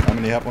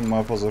 Enemy up on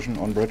my position.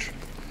 On bridge.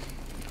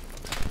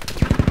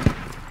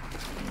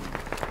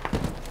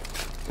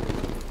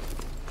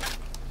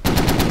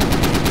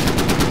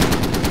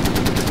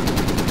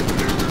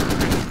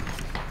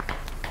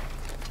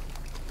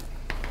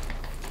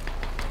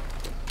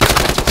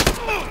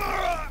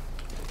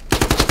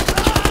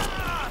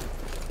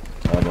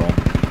 Bye bye.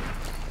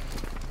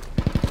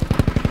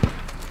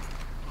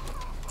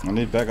 I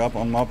need backup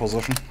on my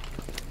position.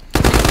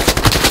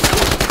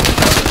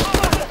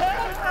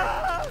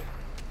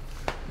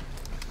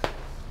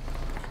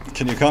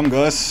 Can you come,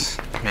 guys?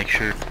 Make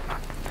sure.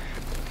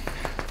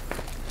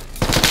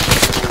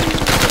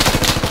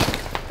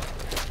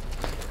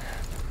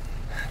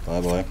 Bye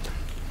bye.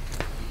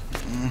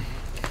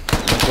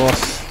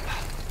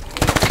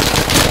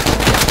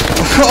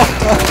 Oh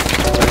god.